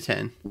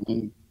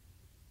 20-10.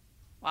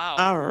 Wow.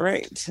 All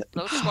right.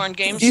 Low scoring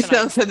games You tonight.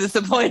 sound so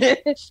disappointed.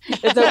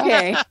 It's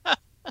okay.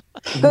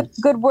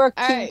 Good work,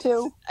 All team right.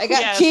 2. I got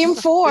Yes. Team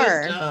 4.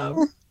 Good job.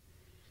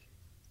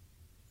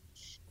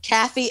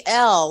 Kathy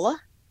L,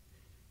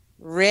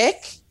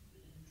 Rick,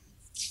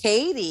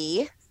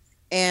 Katie,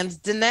 and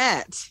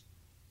Danette.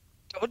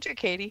 Told you,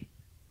 Katie.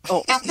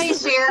 Oh,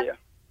 Kathy's here.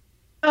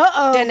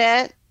 Uh-oh.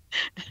 Danette.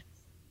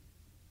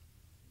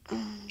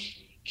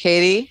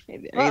 Katie, are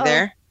you Uh-oh.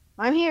 there?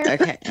 I'm here.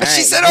 Okay. All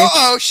She right. said,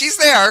 "Oh, she's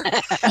there."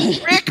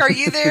 Rick, are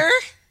you there?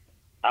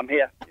 I'm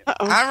here.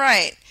 All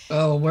right.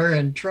 Oh, we're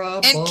in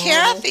trouble. And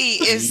Kathy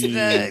is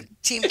the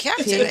team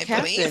captain, Team I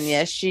captain, believe.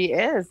 yes, she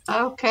is.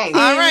 Okay.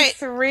 All Team right.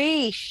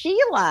 3,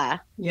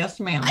 Sheila. Yes,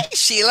 ma'am. Hi,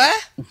 Sheila.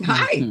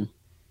 Hi.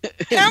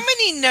 How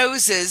many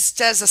noses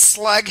does a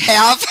slug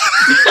have?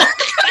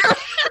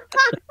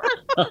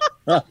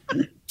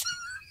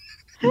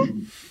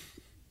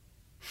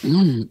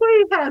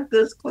 We've had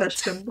this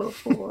question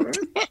before.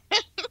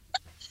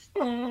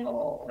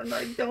 Oh, and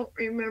I don't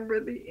remember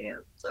the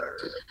answer.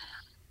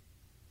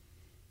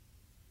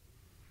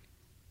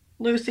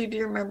 Lucy, do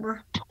you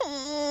remember?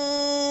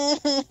 I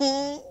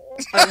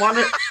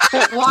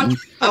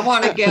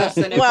want to guess,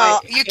 and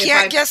you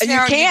can't guess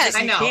now. You can't.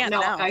 I know. can't No,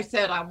 now. I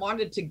said I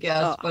wanted to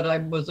guess, but I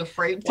was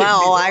afraid to.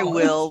 Well, be I wrong.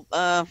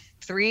 will.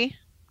 3.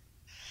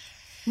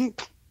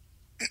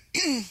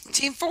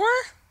 Team 4?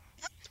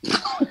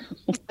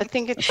 I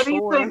think it's What do you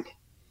 4. think?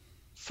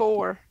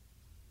 4.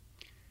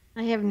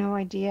 I have no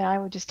idea. I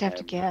would just have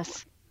to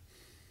guess.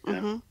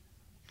 Mm-hmm.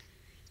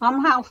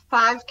 Somehow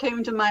 5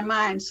 came to my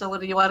mind. So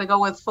do you want to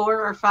go with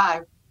 4 or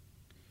 5?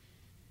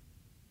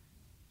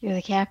 You're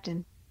the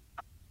captain.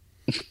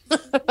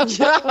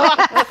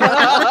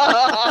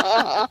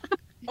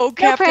 Oh,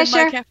 Captain,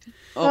 pressure. my Captain.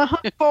 Oh,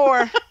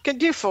 4. Can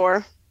do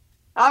 4.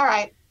 All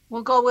right.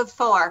 We'll go with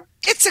 4.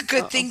 It's a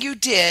good thing you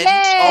did.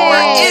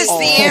 Yay! 4 is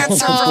the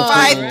answer for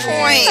 5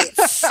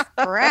 points.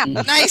 Crap.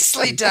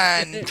 Nicely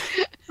done.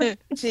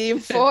 Team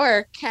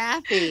 4,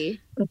 Kathy.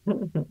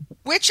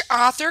 Which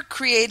author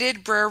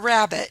created Brer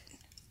Rabbit?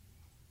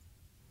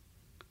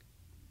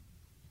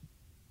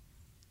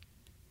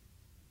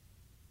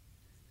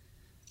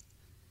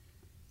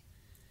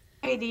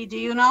 Katie, do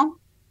you know?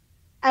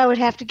 I would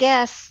have to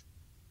guess.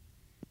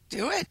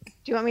 Do it. Do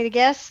you want me to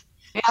guess?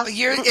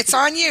 It's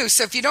on you.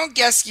 So if you don't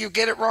guess, you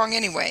get it wrong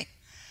anyway.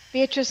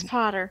 Beatrice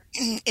Potter.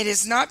 It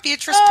is not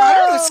Beatrice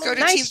Potter. Let's go to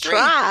nice Team 3.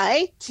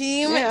 try.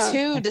 Team Yeah.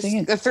 2, I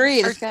think it's-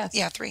 3 Or- discuss.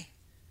 yeah, 3.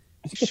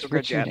 Sugar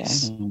Richard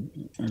Jets.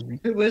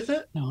 Who is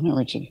it? No, not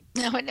Richard.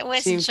 No, it Team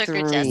wasn't Sugar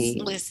Jets,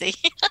 3. Lucy.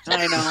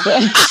 I know.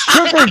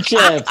 Sugar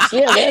Jets.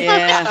 Yeah,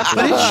 Yeah.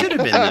 But it should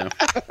have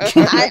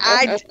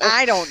been, though.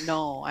 I don't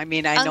know. I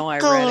mean, I know I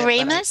Uncle read it.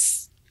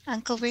 Remus?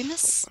 Uncle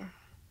Remus?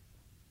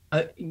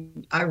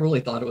 I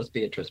really thought it was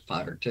Beatrice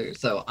Potter too.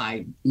 So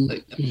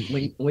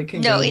we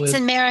can No, go it's with.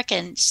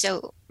 American.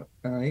 So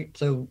All right.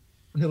 So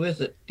who is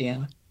it,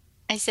 Deanna?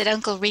 I said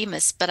Uncle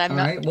Remus, but I'm All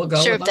not right, we'll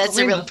go sure with if that's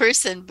Uncle a real Remus.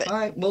 person. But All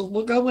right,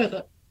 we'll go with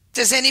it.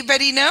 Does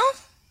anybody know?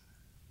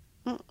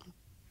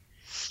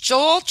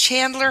 Joel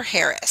Chandler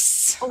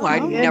Harris. Oh, I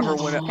never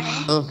would have.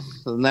 Oh,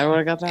 never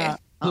would have got that.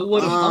 Who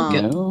would have thunk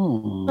it?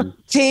 No.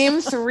 Team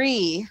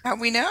 3, How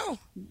we know?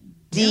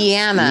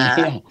 Deanna.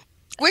 Yeah.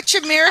 Which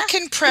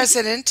American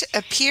president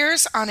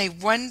appears on a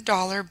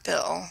 $1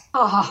 bill?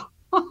 Oh,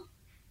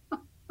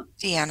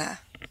 Deanna.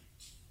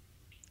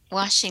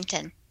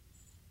 Washington.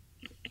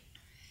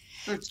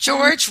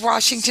 George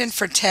Washington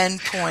for 10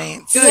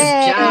 points. Good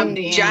Yay. job, Good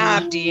Deanna.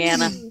 job,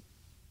 Deanna.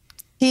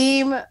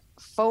 Team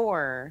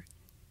 4,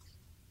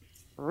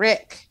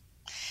 Rick.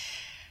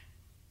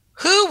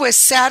 Who was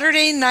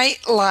Saturday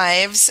Night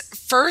Live's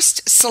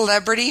first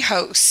celebrity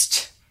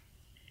host?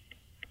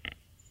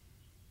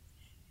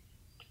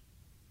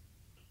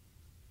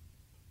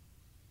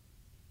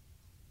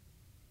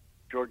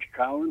 George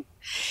Carlin.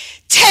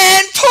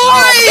 10 points!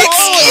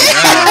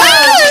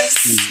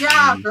 Yes!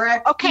 Yeah,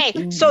 Greg.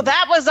 Okay, so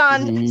that was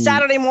on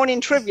Saturday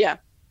morning trivia.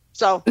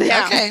 So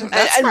yeah, Okay,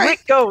 that's and right.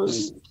 Rick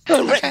goes.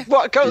 Rick,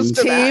 what goes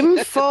to Team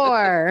that?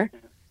 4.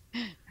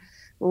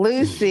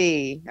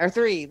 Lucy. Or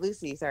 3.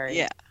 Lucy, sorry.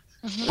 Yeah.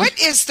 What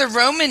is the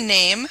Roman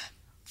name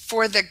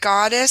for the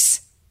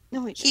goddess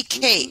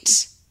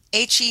Hecate?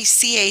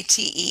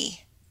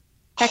 Hecate.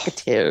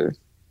 Hecate.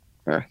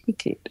 Or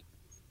Hecate.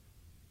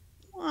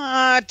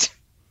 What?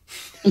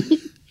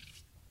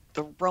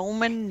 The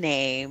Roman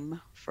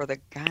name for the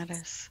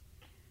goddess.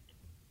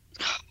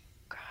 Oh,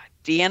 God.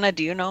 Deanna,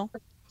 do you know?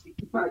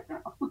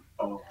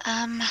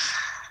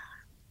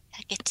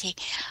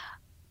 Hecate.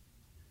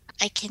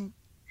 I can.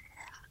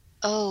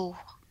 Oh,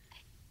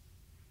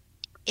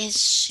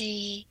 is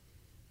she?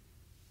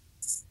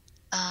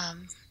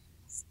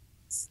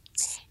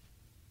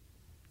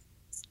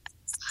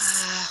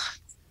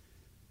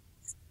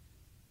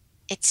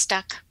 It's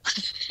stuck.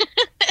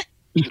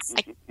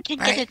 I can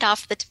get it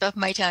off the tip of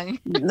my tongue.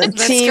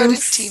 Let's Team go to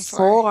Team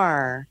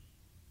 4.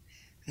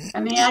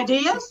 Any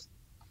ideas?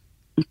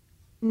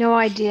 No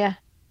idea.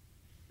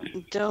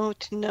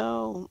 Don't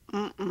know.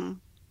 Mm-mm.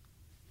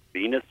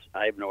 Venus?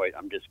 I have no idea.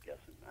 I'm just guessing.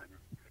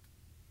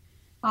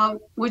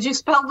 Would you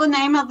spell the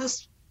name of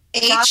this?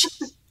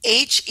 Hecate.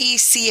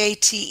 H-E-C.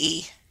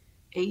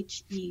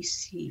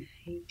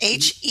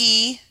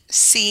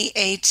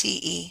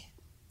 Hecate.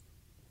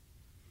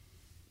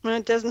 Well,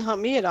 it doesn't help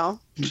me at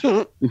all.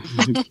 Cindy,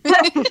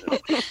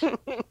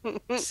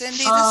 this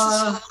is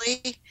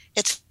Holly.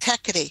 It's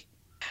Hecate.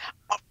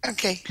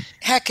 Okay,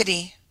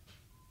 Hecate.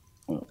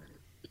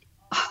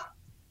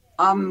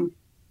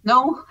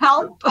 No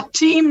help.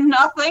 Team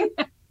nothing.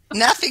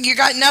 Nothing. You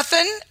got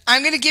nothing?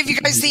 I'm going to give you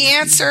guys the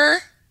answer.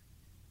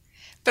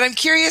 But I'm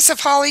curious if,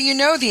 Holly, you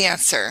know the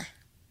answer.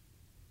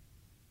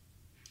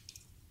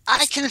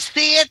 I can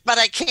see it, but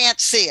I can't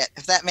see it,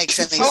 if that makes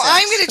any sense. Well,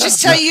 I'm going to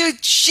just tell you,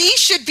 she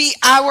should be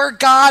our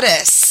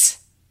goddess.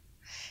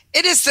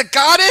 It is the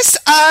goddess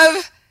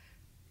of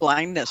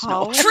Blindness.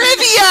 No. trivia.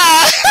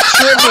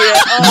 Trivia.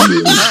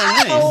 Oh,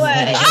 nice. no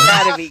way. You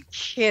gotta be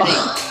kidding.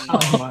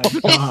 Oh my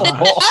god.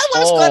 I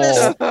was going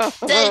to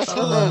say,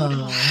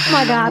 Oh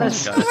my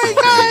goddess. Oh my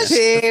gosh.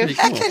 Team,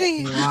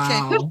 Hecate.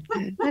 Wow.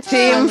 That's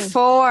Team funny.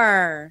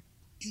 4.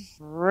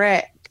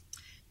 Rick.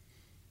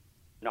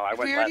 No, I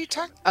went We already last.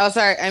 talked. Oh,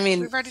 sorry. I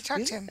mean, We've already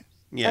talked to him.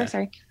 Yeah. oh,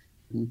 sorry.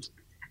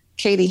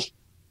 Katie.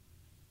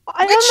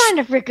 I don't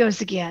mind if Rick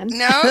goes again.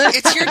 No,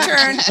 it's your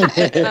turn.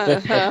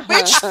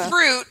 Which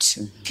fruit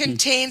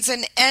contains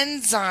an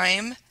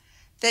enzyme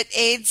that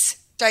aids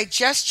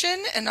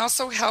digestion and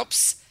also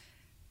helps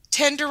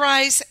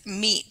tenderize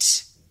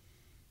meat?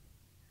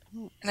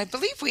 And I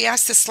believe we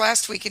asked this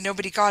last week and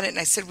nobody got it, and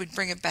I said we'd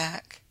bring it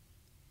back.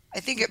 I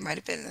think it might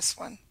have been this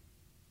one.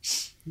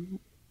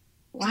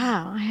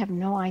 Wow, I have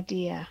no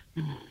idea.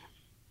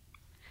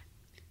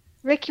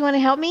 Rick, you want to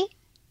help me?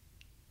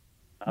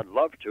 I'd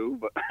love to,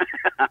 but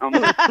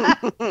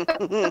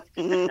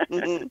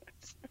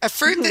A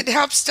fruit that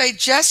helps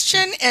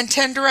digestion and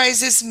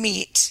tenderizes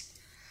meat.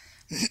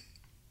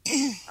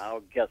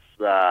 I'll guess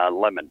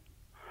lemon.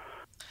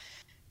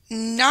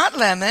 Not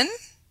lemon.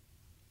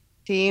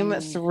 Team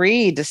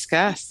 3.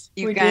 Discuss.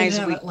 You We guys, did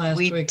have it last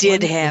we week.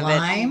 did Wasn't it have it. Oh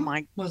lime?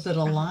 my Was it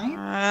a lime?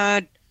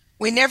 God.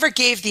 We never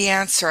gave the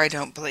answer, I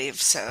don't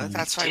believe, so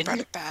that's why I brought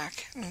it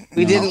back.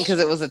 We didn't because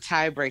it was a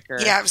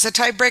tiebreaker. Yeah, it was a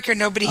tiebreaker.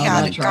 Nobody Oh,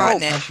 had that's right. gotten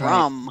That's it. right.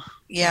 Rum.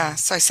 Yeah,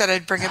 so I said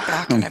I'd bring it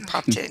back, and I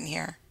popped it in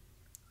here.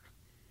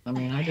 I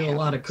mean, I do a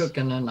lot of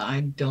cooking, and I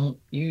don't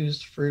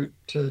use fruit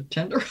to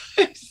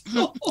tenderize.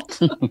 So.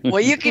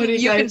 Well, you can What do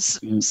you can guys-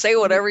 say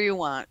whatever you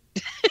want.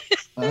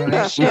 All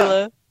right.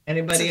 Sheila.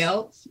 Anybody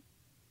else?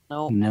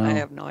 No, No. I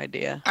have no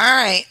idea. All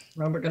right.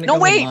 Well, we're gonna No,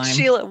 go with wait, lime.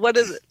 Sheila. What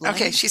is it?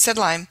 Okay, she said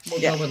lime.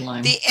 We'll go with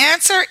lime. The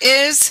answer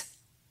is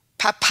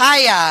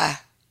papaya.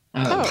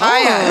 Oh.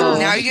 Papaya. Oh,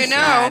 now you know.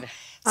 God.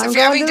 So I'm if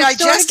you're going having to the store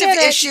to digestive get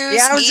it. issues,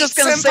 Yeah, I was eat just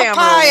gonna some say, I'm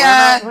gonna papaya. run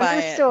out. Go Buy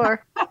to the it.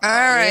 store. All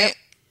right.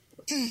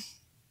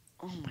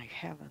 Oh my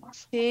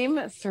heavens.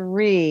 Team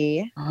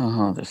 3.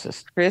 Oh, this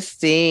is.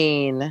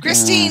 Christine.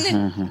 Christine,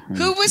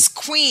 who was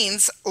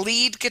Queen's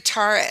lead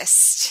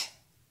guitarist?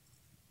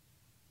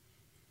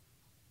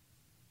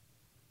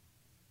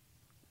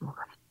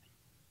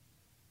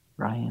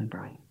 Brian.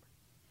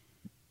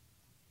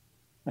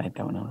 I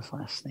don't know his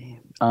last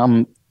name.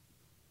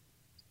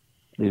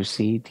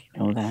 Lucy, do you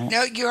know that?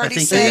 No, you already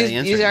think said. the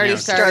answer You already now.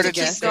 started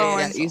Keep guessing.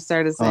 going. Yeah, you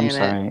started Oh, I'm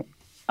saying it. sorry.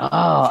 Oh,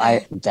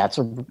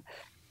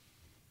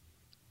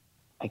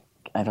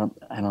 I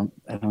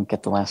don't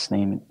get the last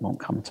name. It won't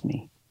come to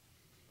me.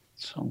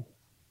 So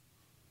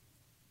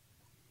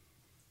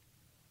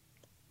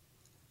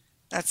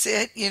That's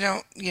it. You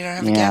don't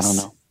have a yeah,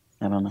 guess.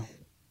 I don't know.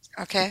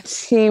 Okay.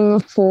 Team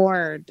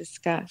 4.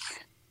 Discuss.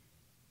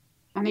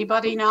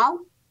 Anybody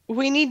know?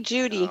 We need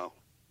Judy. No.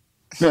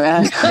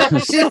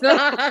 She's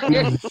not on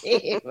your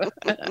team.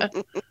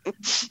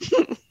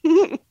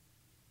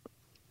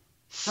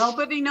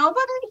 Nobody?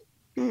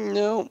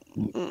 No.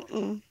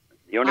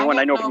 The only one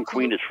I know from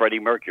Queen is Freddie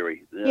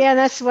Mercury. Yeah,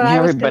 that's what I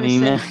was going to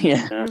Everybody say. know-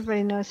 yeah.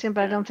 Everybody knows him,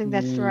 but I don't think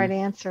that's the right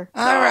answer.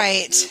 All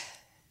right.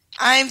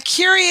 I'm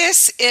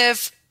curious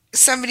if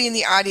somebody in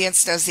the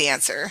audience knows the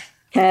answer.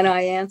 Can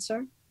I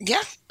answer?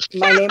 Yeah.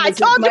 My name I was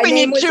told you my we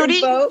name need was Judy.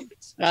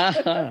 invoked.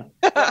 Ah.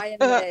 Brian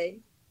May.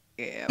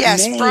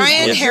 Yes, May.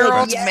 Brian Yes.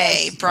 Harold Yes.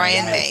 May.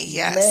 Brian May,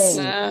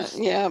 yes.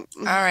 Yeah.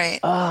 All right.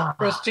 Ah.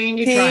 Christine,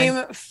 you Team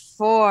tried.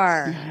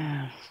 4,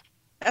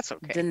 That's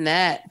okay.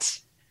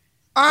 Danette.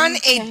 On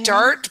a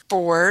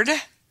dartboard,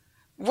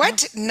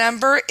 what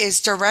number is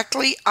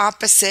directly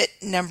opposite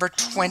number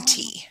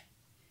 20?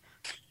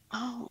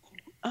 Oh.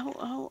 I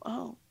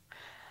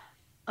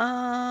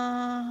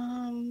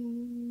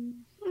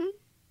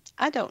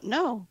don't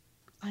know.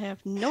 I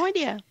have no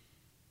idea.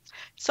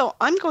 So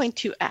I'm going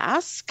to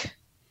ask.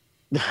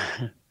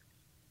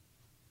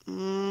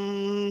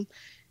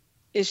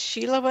 Is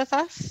Sheila with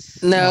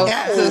us? No,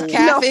 Yeah. so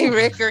Kathy, No.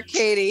 Rick, or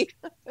Katie.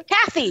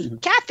 Kathy.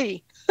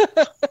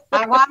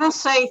 I want to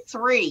say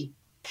 3.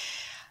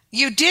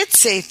 You did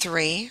say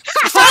 3.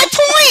 5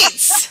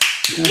 points.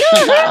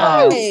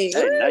 Hey. Hey,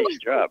 nice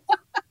job.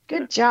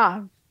 Good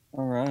job.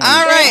 All right.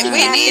 All right,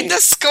 we need the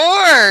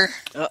score.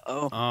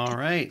 Uh-oh. All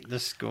right. The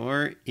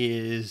score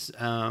is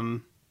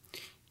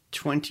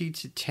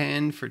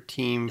 20-10 for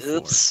Team 4.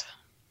 Oops.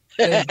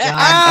 Good job.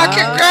 Oh,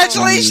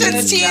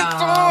 congratulations, Good Team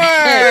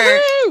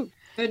job. 4.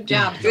 Good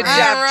job. Good All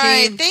job,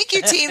 right, team. thank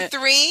you, Team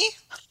 3.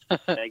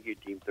 Thank you,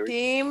 Team 3.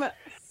 Team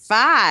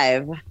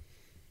 5,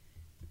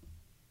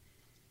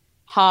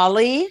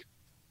 Holly,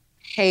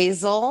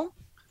 Hazel,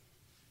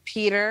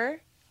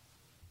 Peter,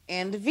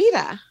 and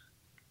Vita.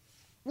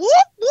 Whoop,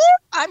 whoop.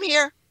 I'm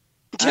here.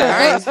 All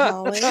right.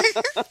 Holly.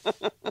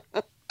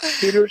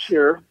 Peter's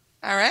here.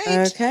 All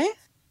right. Okay.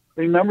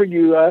 Remember,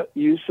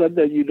 you said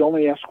that you'd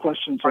only ask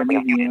questions I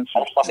knew the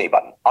answers. Plus A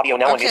button. Audio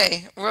now.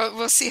 Okay,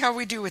 we'll see how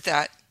we do with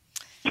that.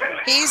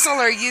 Hazel,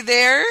 are you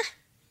there?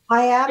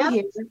 I am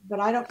here, but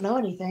I don't know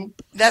anything.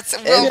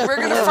 We're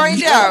going to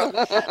find out.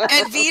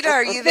 And Vita,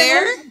 are you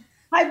there?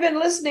 I've been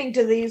listening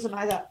to these, and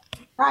I thought,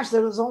 gosh,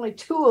 there was only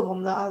 2 of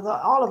them.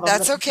 All of them.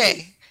 That's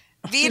okay.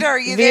 Vita, are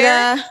you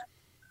there? Vita.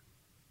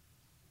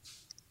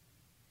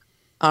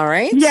 All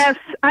right. Yes,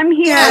 I'm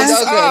here. Yes.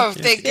 Okay. Oh,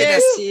 thank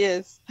goodness. Yes, she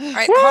is. All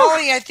right,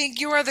 Holly, I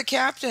think you are the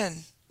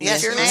captain.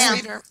 Yes, Fearless ma'am.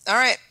 leader. All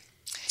right.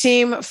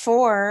 Team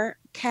 4,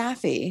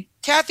 Kathy.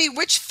 Kathy,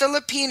 which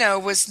Filipino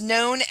was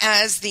known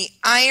as the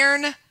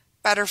Iron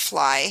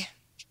Butterfly?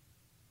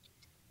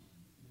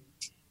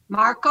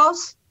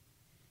 Marcos?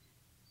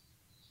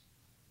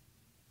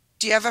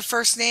 Do you have a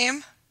first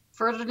name?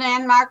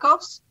 Ferdinand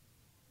Marcos?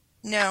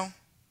 No.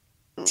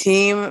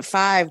 Team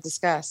 5,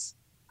 discuss.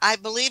 I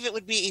believe it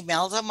would be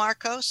Imelda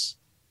Marcos.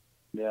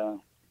 Yeah.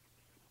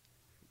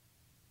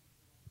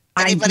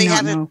 Anybody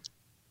have it? know.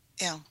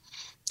 Yeah.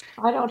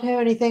 I don't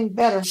have anything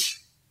better.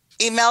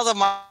 Imelda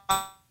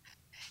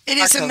It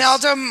is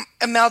Marcos.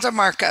 Imelda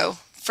Marco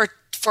for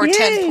Yay.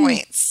 10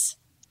 points.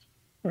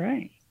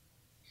 Right.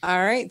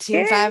 All right. Team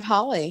Yay. 5,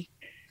 Holly.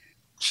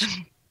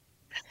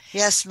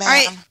 Yes, ma'am. All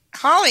right,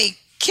 Holly,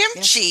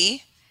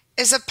 kimchi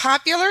is a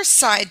popular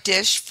side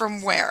dish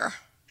from where?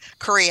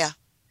 Korea.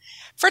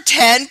 For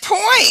 10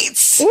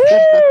 points.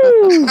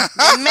 And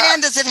man,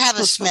 does it have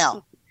a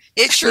smell.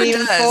 It sure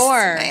Team does.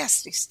 4.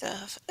 Nasty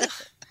stuff.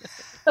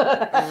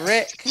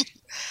 Rick.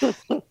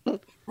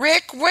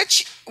 Rick,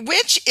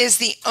 which is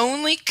the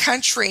only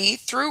country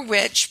through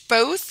which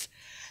both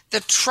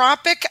the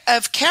Tropic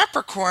of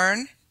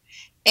Capricorn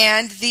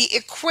and the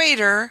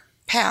equator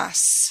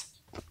pass?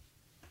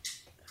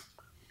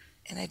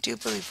 And I do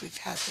believe we've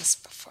had this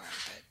before,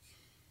 but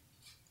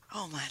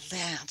Oh, my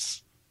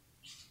Lance.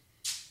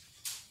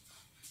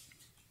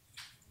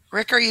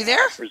 Rick, are you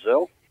there?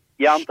 Brazil?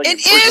 Yeah, I'm thinking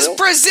It is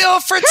Brazil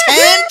for 10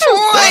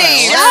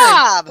 points. Good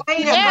job. Way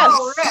to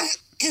Yes.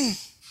 go,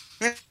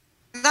 Rick.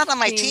 Not on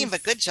my team,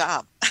 but good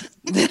job.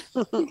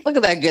 Look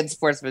at that good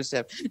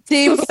sportsmanship.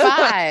 Team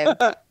 5,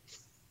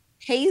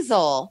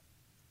 Hazel.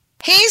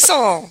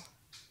 Hazel,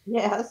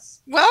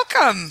 Yes.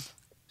 welcome.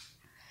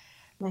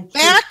 Thank you.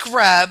 Back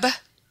rub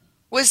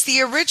was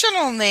the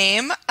original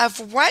name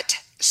of what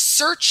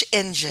search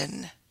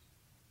engine?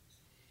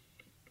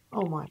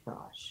 Oh my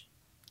gosh.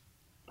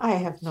 I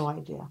have no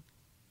idea.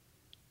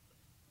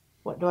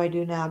 What do I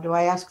do now? Do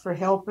I ask for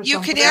help or You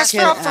something? could ask for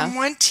could help from ask.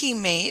 one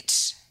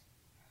teammate.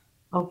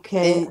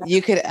 Okay. And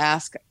you could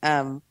ask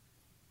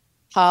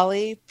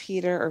Holly,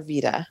 Peter, or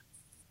Vita.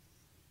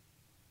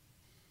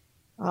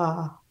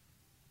 I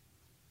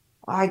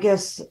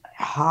guess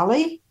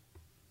Holly?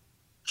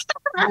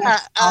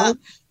 All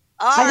I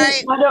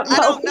right. don't I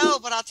know. don't know,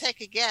 but I'll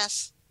take a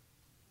guess.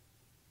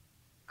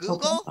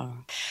 Google?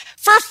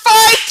 For 5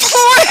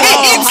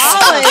 points.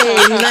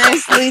 Holly,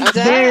 nicely done.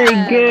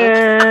 Very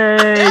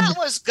good. That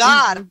was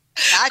God.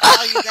 I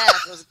tell you that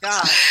was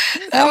God.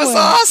 That was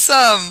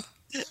awesome.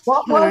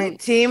 What All was right,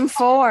 Team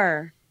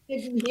 4.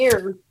 Didn't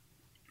hear.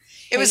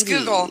 It was Katie.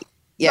 Google.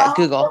 Yeah,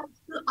 Google.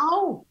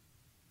 Oh.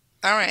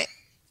 All right.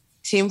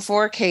 Team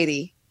 4,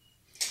 Katie.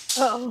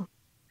 Oh.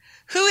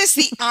 Who is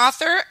the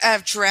author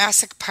of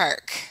Jurassic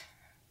Park?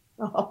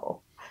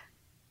 Oh.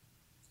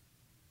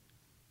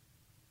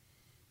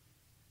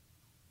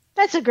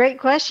 That's a great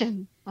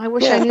question. I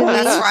wish I knew the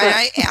That's answer. why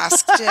I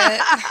asked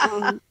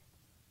it.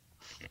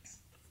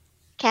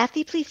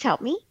 Kathy, please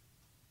help me.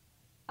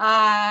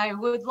 I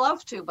would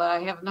love to, but I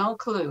have no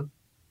clue.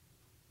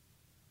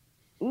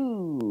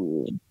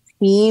 Ooh.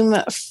 Team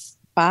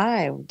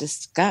 5,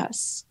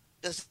 discuss.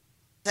 Does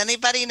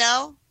anybody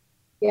know?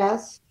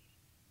 Yes,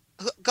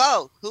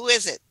 Go. Who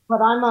is it?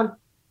 but I'm on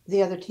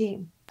the other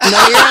team. No, you're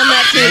on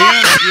that team.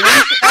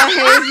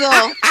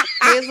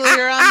 Hazel,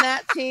 you're on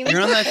that team.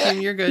 You're on that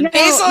team. You're good. No,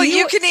 Hazel,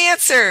 you can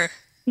answer.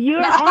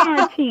 You're on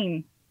our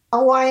team.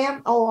 Oh, I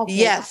am? Oh, okay.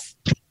 Yes.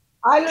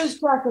 I lose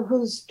track of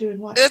who's doing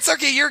what. It's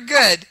okay. You're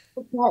good.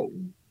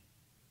 Crichton.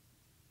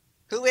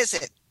 Who is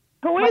it?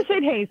 Who is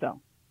it,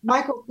 Hazel?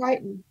 Michael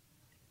Crichton.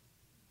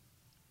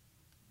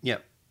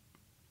 Yep.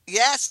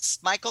 Yes,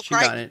 Michael She got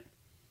Crichton. it.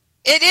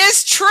 It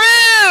is true.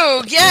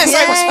 Yes,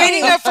 I was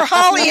waiting up for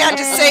Holly had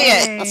to say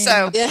it.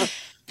 So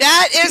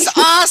that is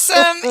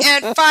awesome,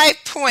 and 5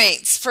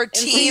 points for And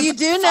so Team you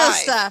do know 5.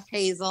 stuff,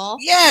 Hazel.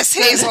 Yes,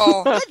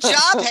 Hazel. Good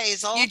job,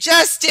 Hazel. You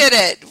just did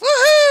it.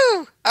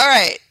 Woohoo! All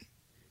right.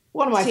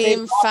 One of my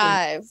Team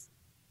favorite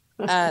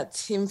 5.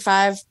 Team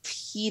 5,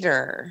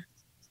 Peter.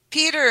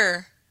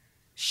 Peter,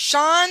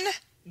 Sean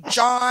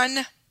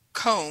John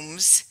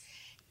Combs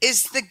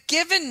is the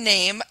given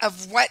name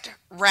of what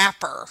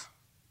rapper?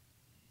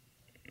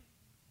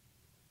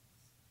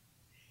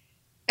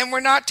 And we're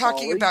not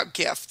talking Holly? about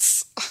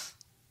gifts.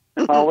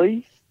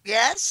 Holly?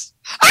 Yes.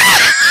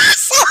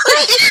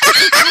 Sorry.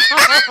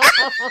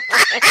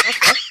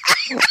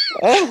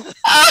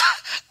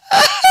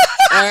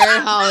 All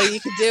right, Holly, you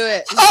can do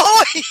it.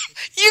 Holly,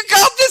 you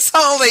got this,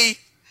 Holly.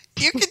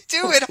 You can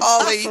do it,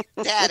 Holly.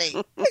 Daddy.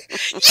 You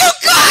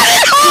got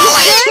it,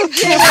 Holly.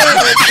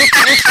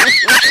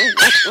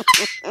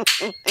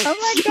 Oh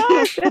my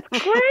gosh, that's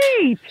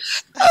great.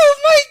 Oh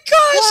my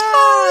gosh,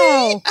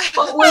 Holly.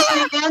 What was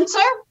the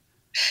answer?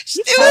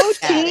 Go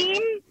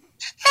team.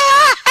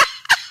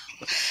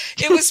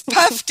 It was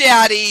Puff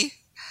Daddy.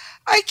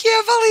 I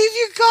can't believe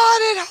you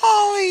got it,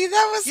 Holly.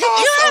 That was You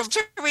awesome. have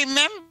to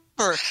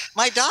remember,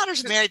 my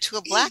daughter's married to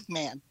a black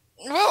man.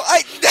 Well,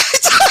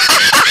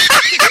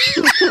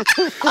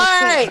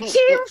 All right,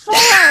 Team 4.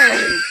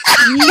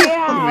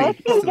 Yeah.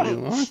 let's go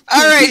back.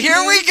 All right,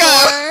 here we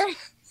go.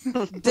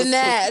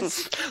 Danette.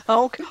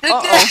 Okay.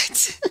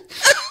 Danette.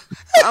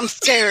 I'm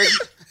scared.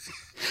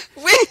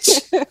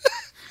 Which?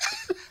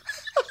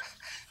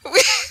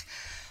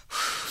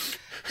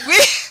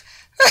 Breathe.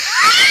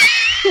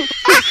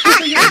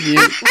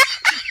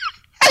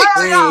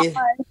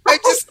 I'm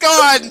just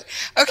gone.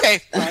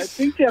 Okay. I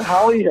think that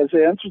Holly has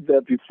answered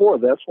that before.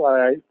 That's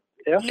why I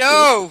asked.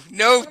 No,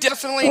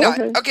 definitely not.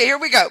 Okay. Okay, here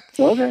we go.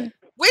 Okay.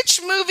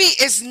 Which movie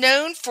is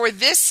known for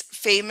this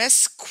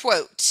famous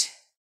quote?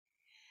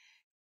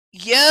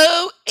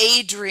 Yo,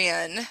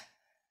 Adrian.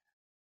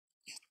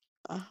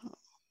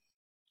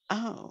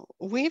 Oh,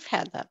 we've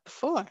had that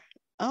before.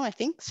 Oh, I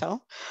think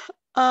so.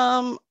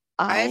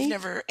 I've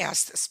never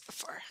asked this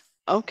before.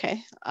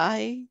 Okay.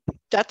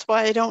 That's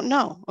why I don't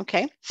know.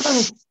 Okay.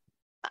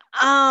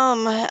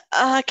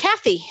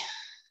 Kathy.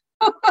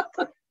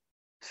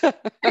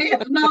 I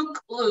have no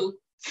clue.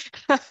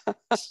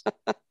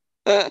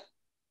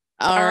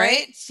 All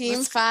right,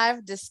 Team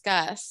 5,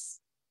 discuss.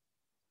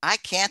 I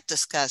can't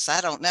discuss.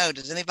 I don't know.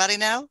 Does anybody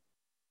know?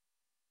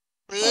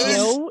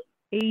 Yo,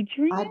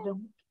 Adrian. I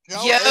don't.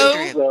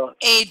 Yo,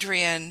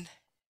 Adrian.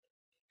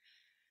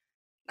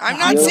 I'm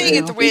not saying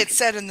it the way it's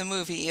said in the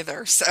movie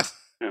either. So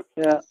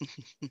Yeah.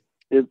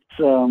 It's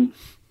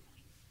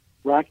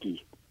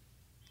Rocky.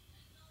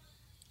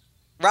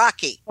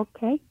 Rocky.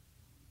 Okay.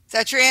 Is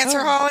that your answer,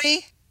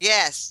 Holly?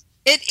 Yes.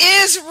 It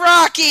is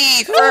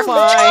Rocky for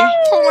my.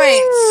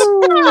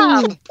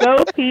 5 points.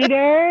 Go,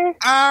 Peter.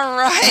 All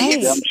right.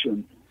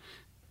 Redemption.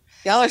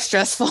 Y'all are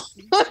stressful.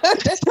 All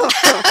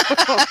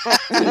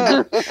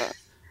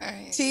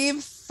right. Team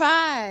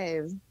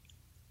 5,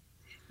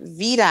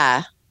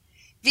 Vita.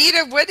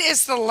 Vita, what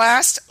is the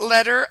last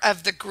letter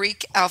of the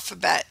Greek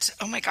alphabet?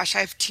 Oh my gosh, I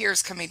have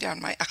tears coming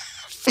down my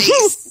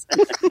face.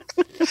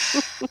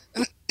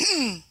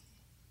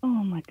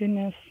 Oh my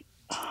goodness.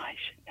 Oh, I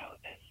should know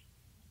this.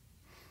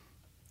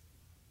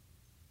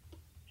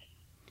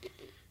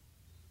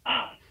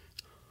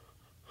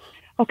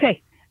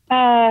 Okay.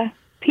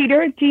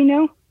 Peter, do you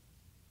know?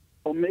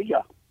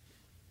 Omega.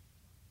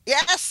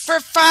 Yes.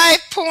 For 5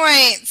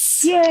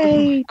 points.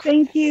 Yay,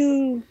 thank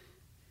you.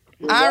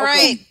 All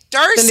right.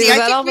 Darcy, Cindy, was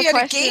that I all think we the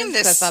had a game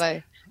questions?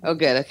 this. Oh,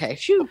 good. Okay.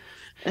 Phew.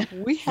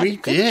 We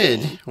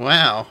did.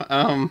 Wow.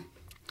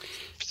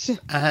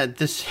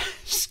 The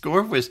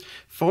score was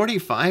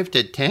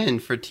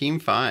 45-10 for Team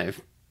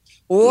 5.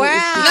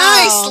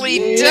 Wow.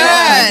 Nicely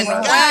done.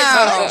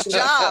 Wow. Good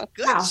job.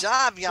 Good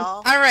job,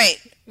 y'all. All right.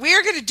 We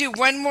are going to do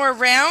one more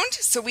round.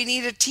 So we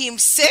need a Team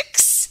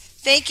 6.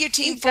 Thank you,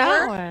 Team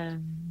 4.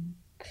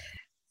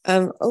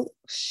 Oh,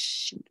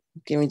 shoot.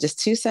 Give me just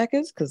 2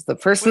 seconds because the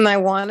person I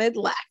wanted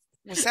left.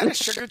 Was that a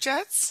Sugar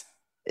Jets?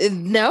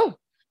 No.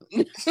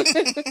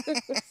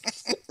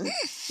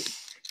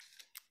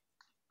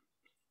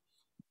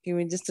 Give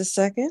me just a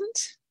second.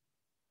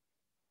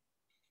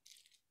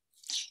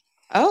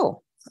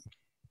 Oh.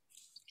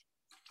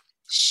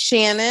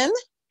 Shannon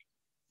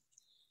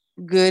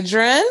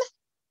Gudrun,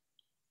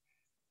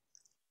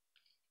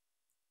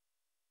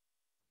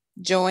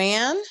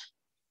 Joanne,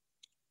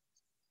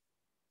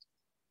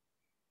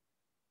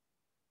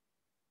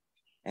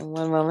 and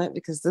one moment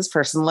because this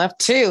person left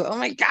too. Oh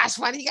my gosh,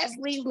 why do you guys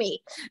leave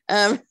me?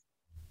 And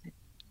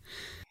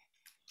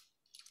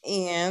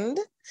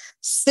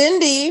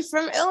Cindy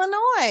from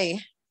Illinois.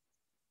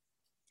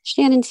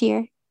 Shannon's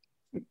here.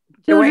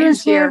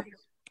 Joanne's here.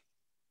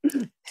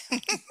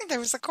 There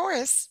was a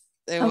chorus.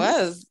 It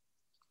was.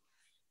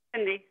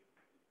 Cindy.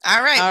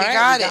 All right, we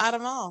got it. Got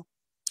them all.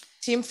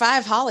 Team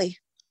 5, Holly.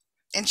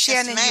 And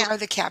Shannon, you are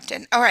the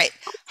captain. All right,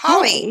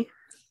 Holly,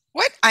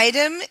 what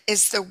item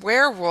is the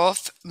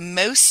werewolf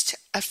most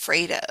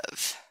afraid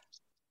of?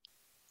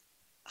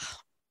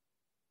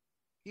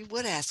 You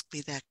would ask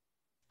me that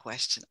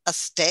question. A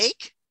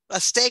steak? A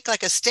steak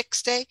like a stick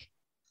steak?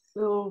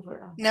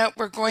 Silver. No,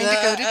 we're going to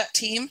go to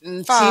team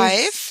 5.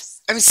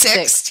 I mean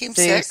 6. Team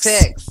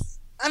 6.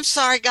 I'm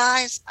sorry,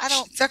 guys. I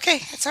don't. It's okay.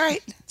 It's all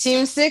right.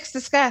 Team 6,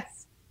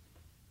 discuss.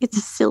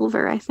 It's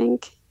silver, I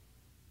think.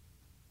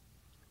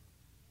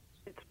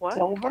 It's what?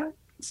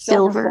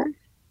 Silver.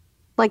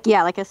 Like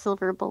a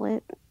silver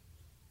bullet.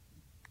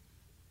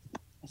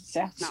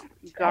 No,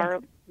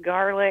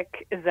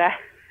 garlic. Is that?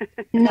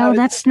 No,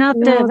 that's not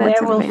the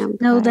werewolf.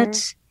 No,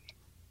 that's.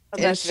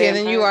 And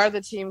Shannon, you are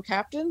the team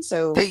captain,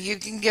 so you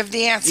can give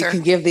the answer. You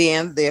can give the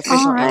official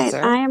All right,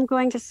 answer. I am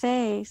going to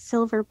say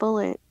silver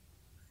bullet.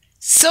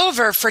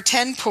 Silver for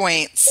 10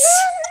 points.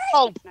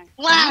 Oh,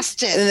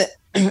 blasted.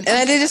 And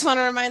I did just want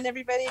to remind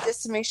everybody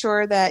just to make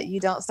sure that you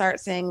don't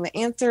start saying the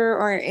answer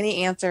or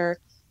any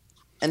answer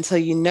until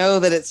you know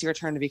that it's your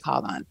turn to be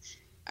called on.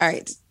 All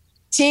right.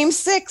 Team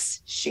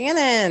 6,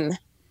 Shannon.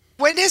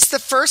 What is the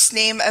first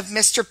name of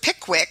Mr.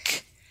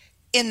 Pickwick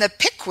in the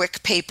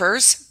Pickwick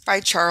Papers by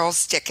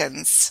Charles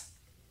Dickens?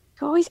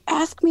 You always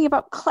ask me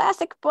about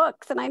classic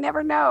books and I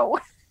never know.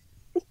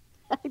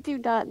 I do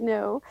not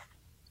know.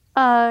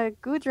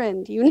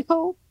 Gudrun, do you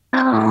know?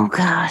 Oh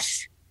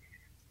gosh.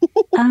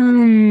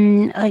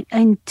 Oh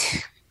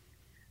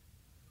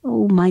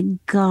my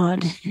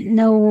God.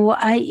 No,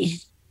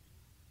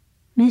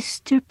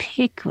 Mr.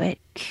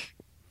 Pickwick.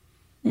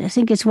 I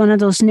think it's one of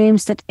those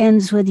names that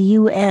ends with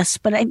US,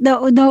 but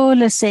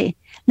let's see.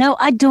 No,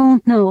 I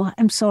don't know.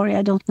 I'm sorry,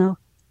 I don't know.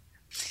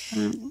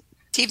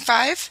 Team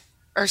 5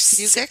 or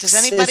 6? Does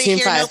anybody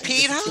here know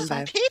Peter?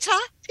 Peter,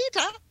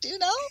 do you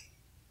know?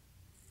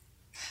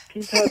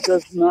 Peter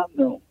does not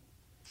know.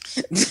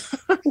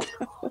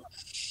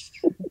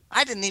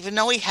 I didn't even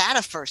know he had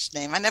a first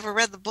name. I never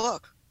read the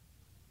book.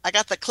 I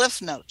got the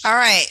Cliff Notes. All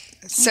right.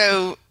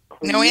 So,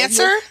 no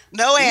answer?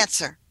 No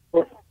answer.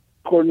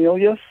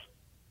 Cornelius?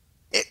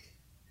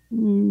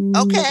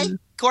 Okay.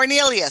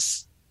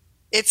 Cornelius.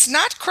 It's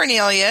not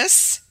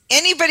Cornelius.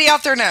 Anybody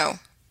out there know?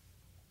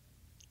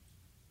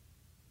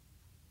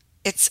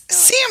 It's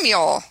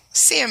Samuel.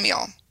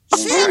 Samuel.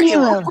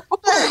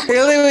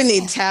 Clearly, we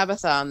need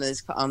Tabitha in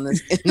this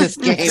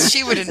game.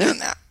 She would have known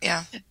that.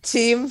 Yeah.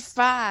 Team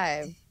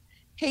 5,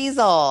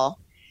 Hazel.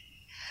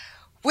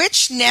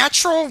 Which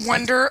natural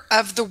wonder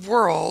of the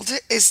world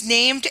is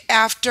named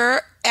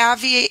after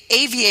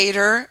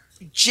aviator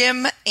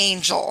Jim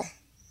Angel?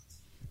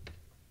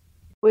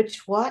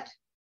 Which what?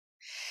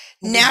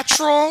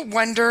 Natural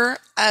wonder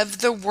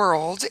of the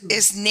world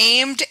is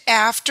named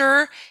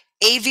after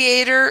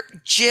aviator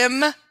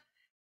Jim,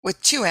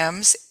 with 2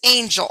 M's,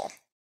 Angel.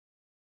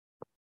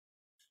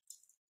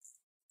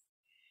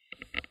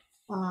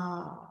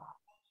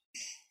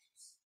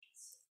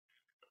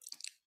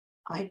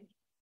 I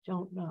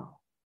don't know.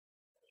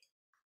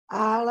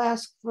 I'll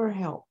ask for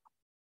help.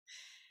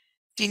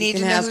 Do you need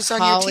can to know ask who's on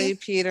Holly, your team?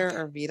 Peter,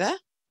 or Vita?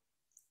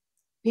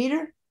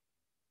 Peter?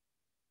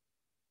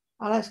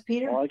 I'll ask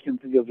Peter. All I can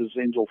think of is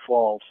Angel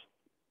Falls.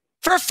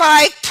 For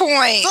 5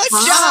 points.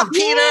 Good job,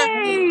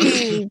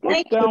 Peter.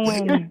 Keep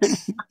going.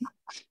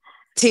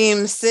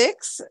 Team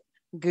 6,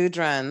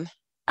 Gudrun.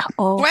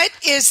 What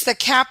is the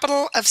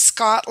capital of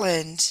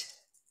Scotland?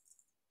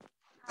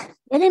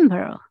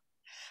 Edinburgh.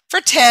 For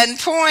 10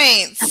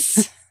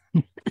 points.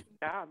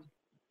 Job.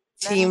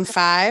 Team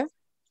 5,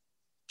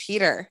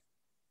 Peter.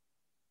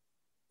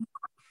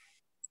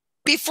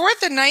 Before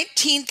the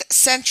 19th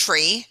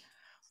century,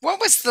 what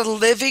was the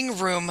living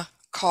room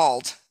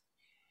called?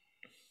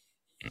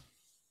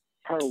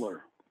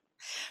 Parlor.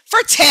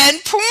 For 10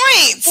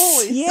 points.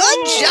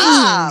 Good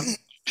job.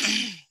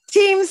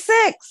 Team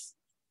 6,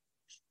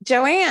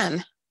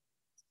 Joanne.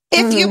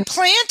 If you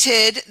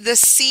planted the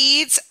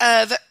seeds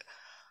of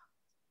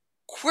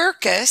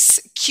Quercus,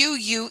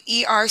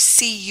 Quercus,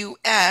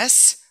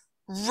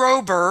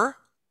 robur,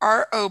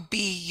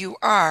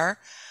 robur,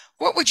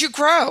 what would you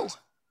grow?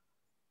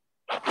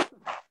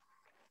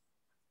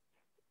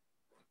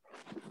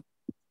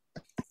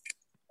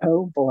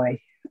 Oh boy.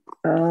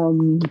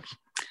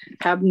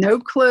 Have no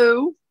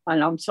clue,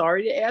 and I'm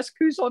sorry to ask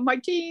who's on my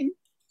team.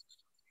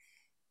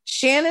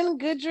 Shannon,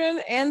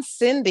 Gudrun, and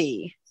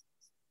Cindy.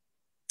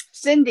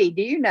 Cindy,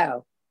 do you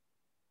know?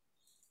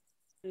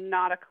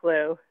 Not a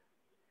clue.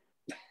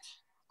 Do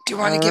you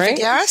want to give a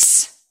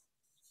guess?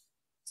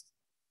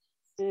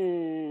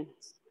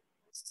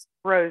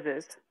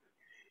 Roses.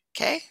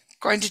 Okay,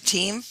 going to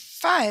team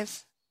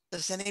 5.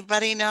 Does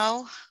anybody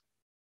know?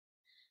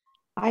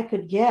 I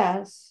could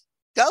guess.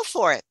 Go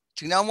for it.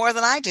 Do you know more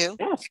than I do?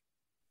 Yes.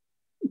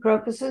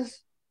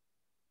 Crocuses.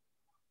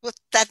 Well,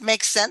 that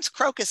makes sense.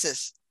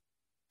 Crocuses.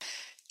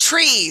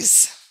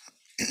 Trees.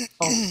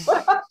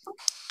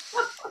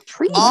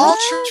 Trees. All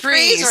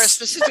trees or a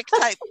specific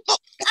type. Oh,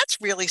 that's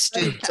really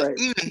stupid.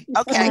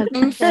 Okay.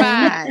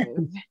 5.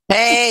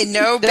 Hey,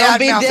 no Don't bad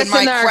be mouth in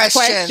my dissing our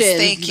questions.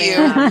 Thank you.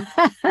 ma'am.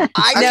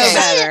 I know didn't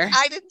say better. it.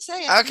 I didn't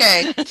say it.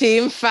 Okay.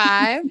 Team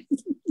 5.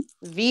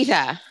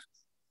 Vita.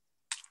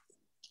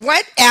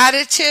 What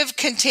additive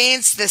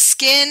contains the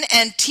skin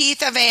and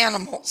teeth of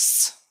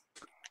animals?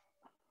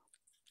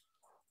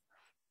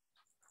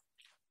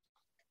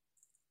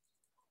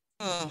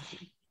 Oh.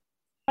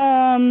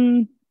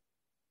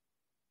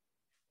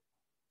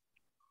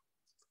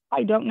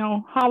 I don't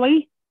know.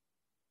 Holly?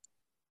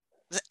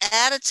 The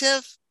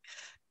additive.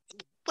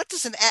 What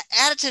does an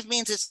additive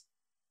means? It's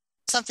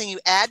something you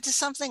add to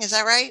something. Is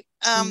that right?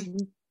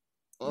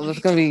 Well, it's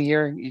gonna be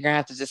you're gonna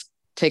have to just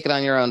take it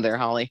on your own there,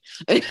 Holly.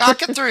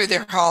 Talk it through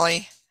there,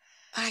 Holly.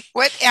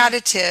 What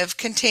additive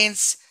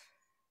contains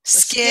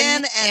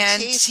skin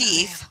and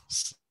teeth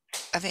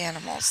of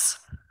animals?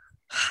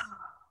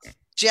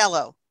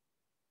 Jello.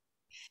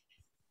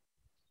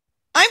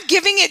 I'm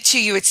giving it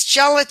to you. It's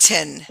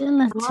gelatin.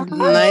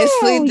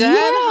 Nicely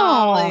done,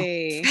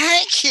 Holly.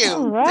 Thank you.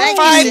 All right. Thank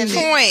 5 you,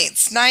 Cindy.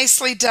 points.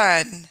 Nicely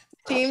done.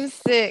 Team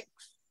 6.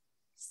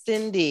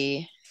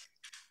 Cindy.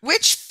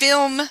 Which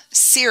film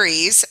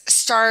series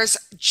stars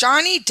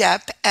Johnny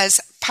Depp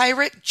as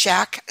Pirate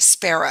Jack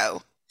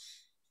Sparrow?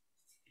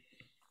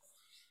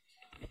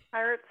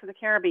 Pirates of the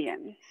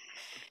Caribbean.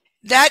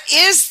 That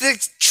is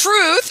the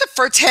truth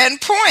for 10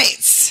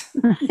 points.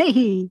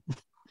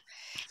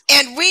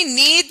 And we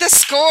need the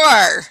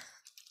score.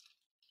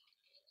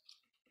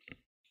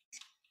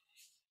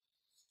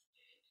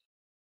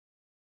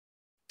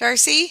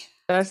 Darcy?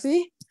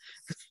 Darcy?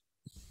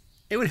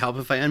 It would help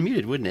if I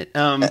unmuted, wouldn't it?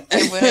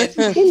 It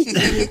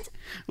would.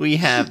 We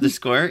have the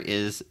score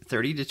is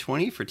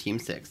 30-20 for Team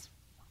 6.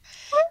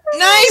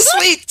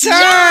 Nicely done.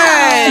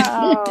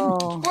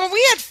 Wow. Well,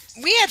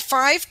 we had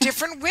 5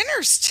 different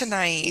winners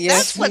tonight.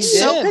 Yes, That's what's we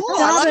so did. cool.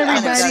 Good I love job,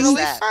 how That was it does really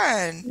that.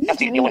 fun. That's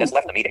the one has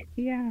left the meeting.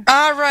 Yeah.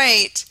 All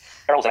right.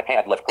 Carol's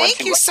iPad left.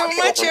 Thank you so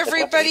much,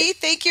 everybody.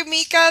 Thank you,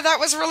 Mika. That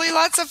was really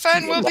lots of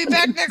fun. We'll be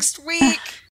back next week.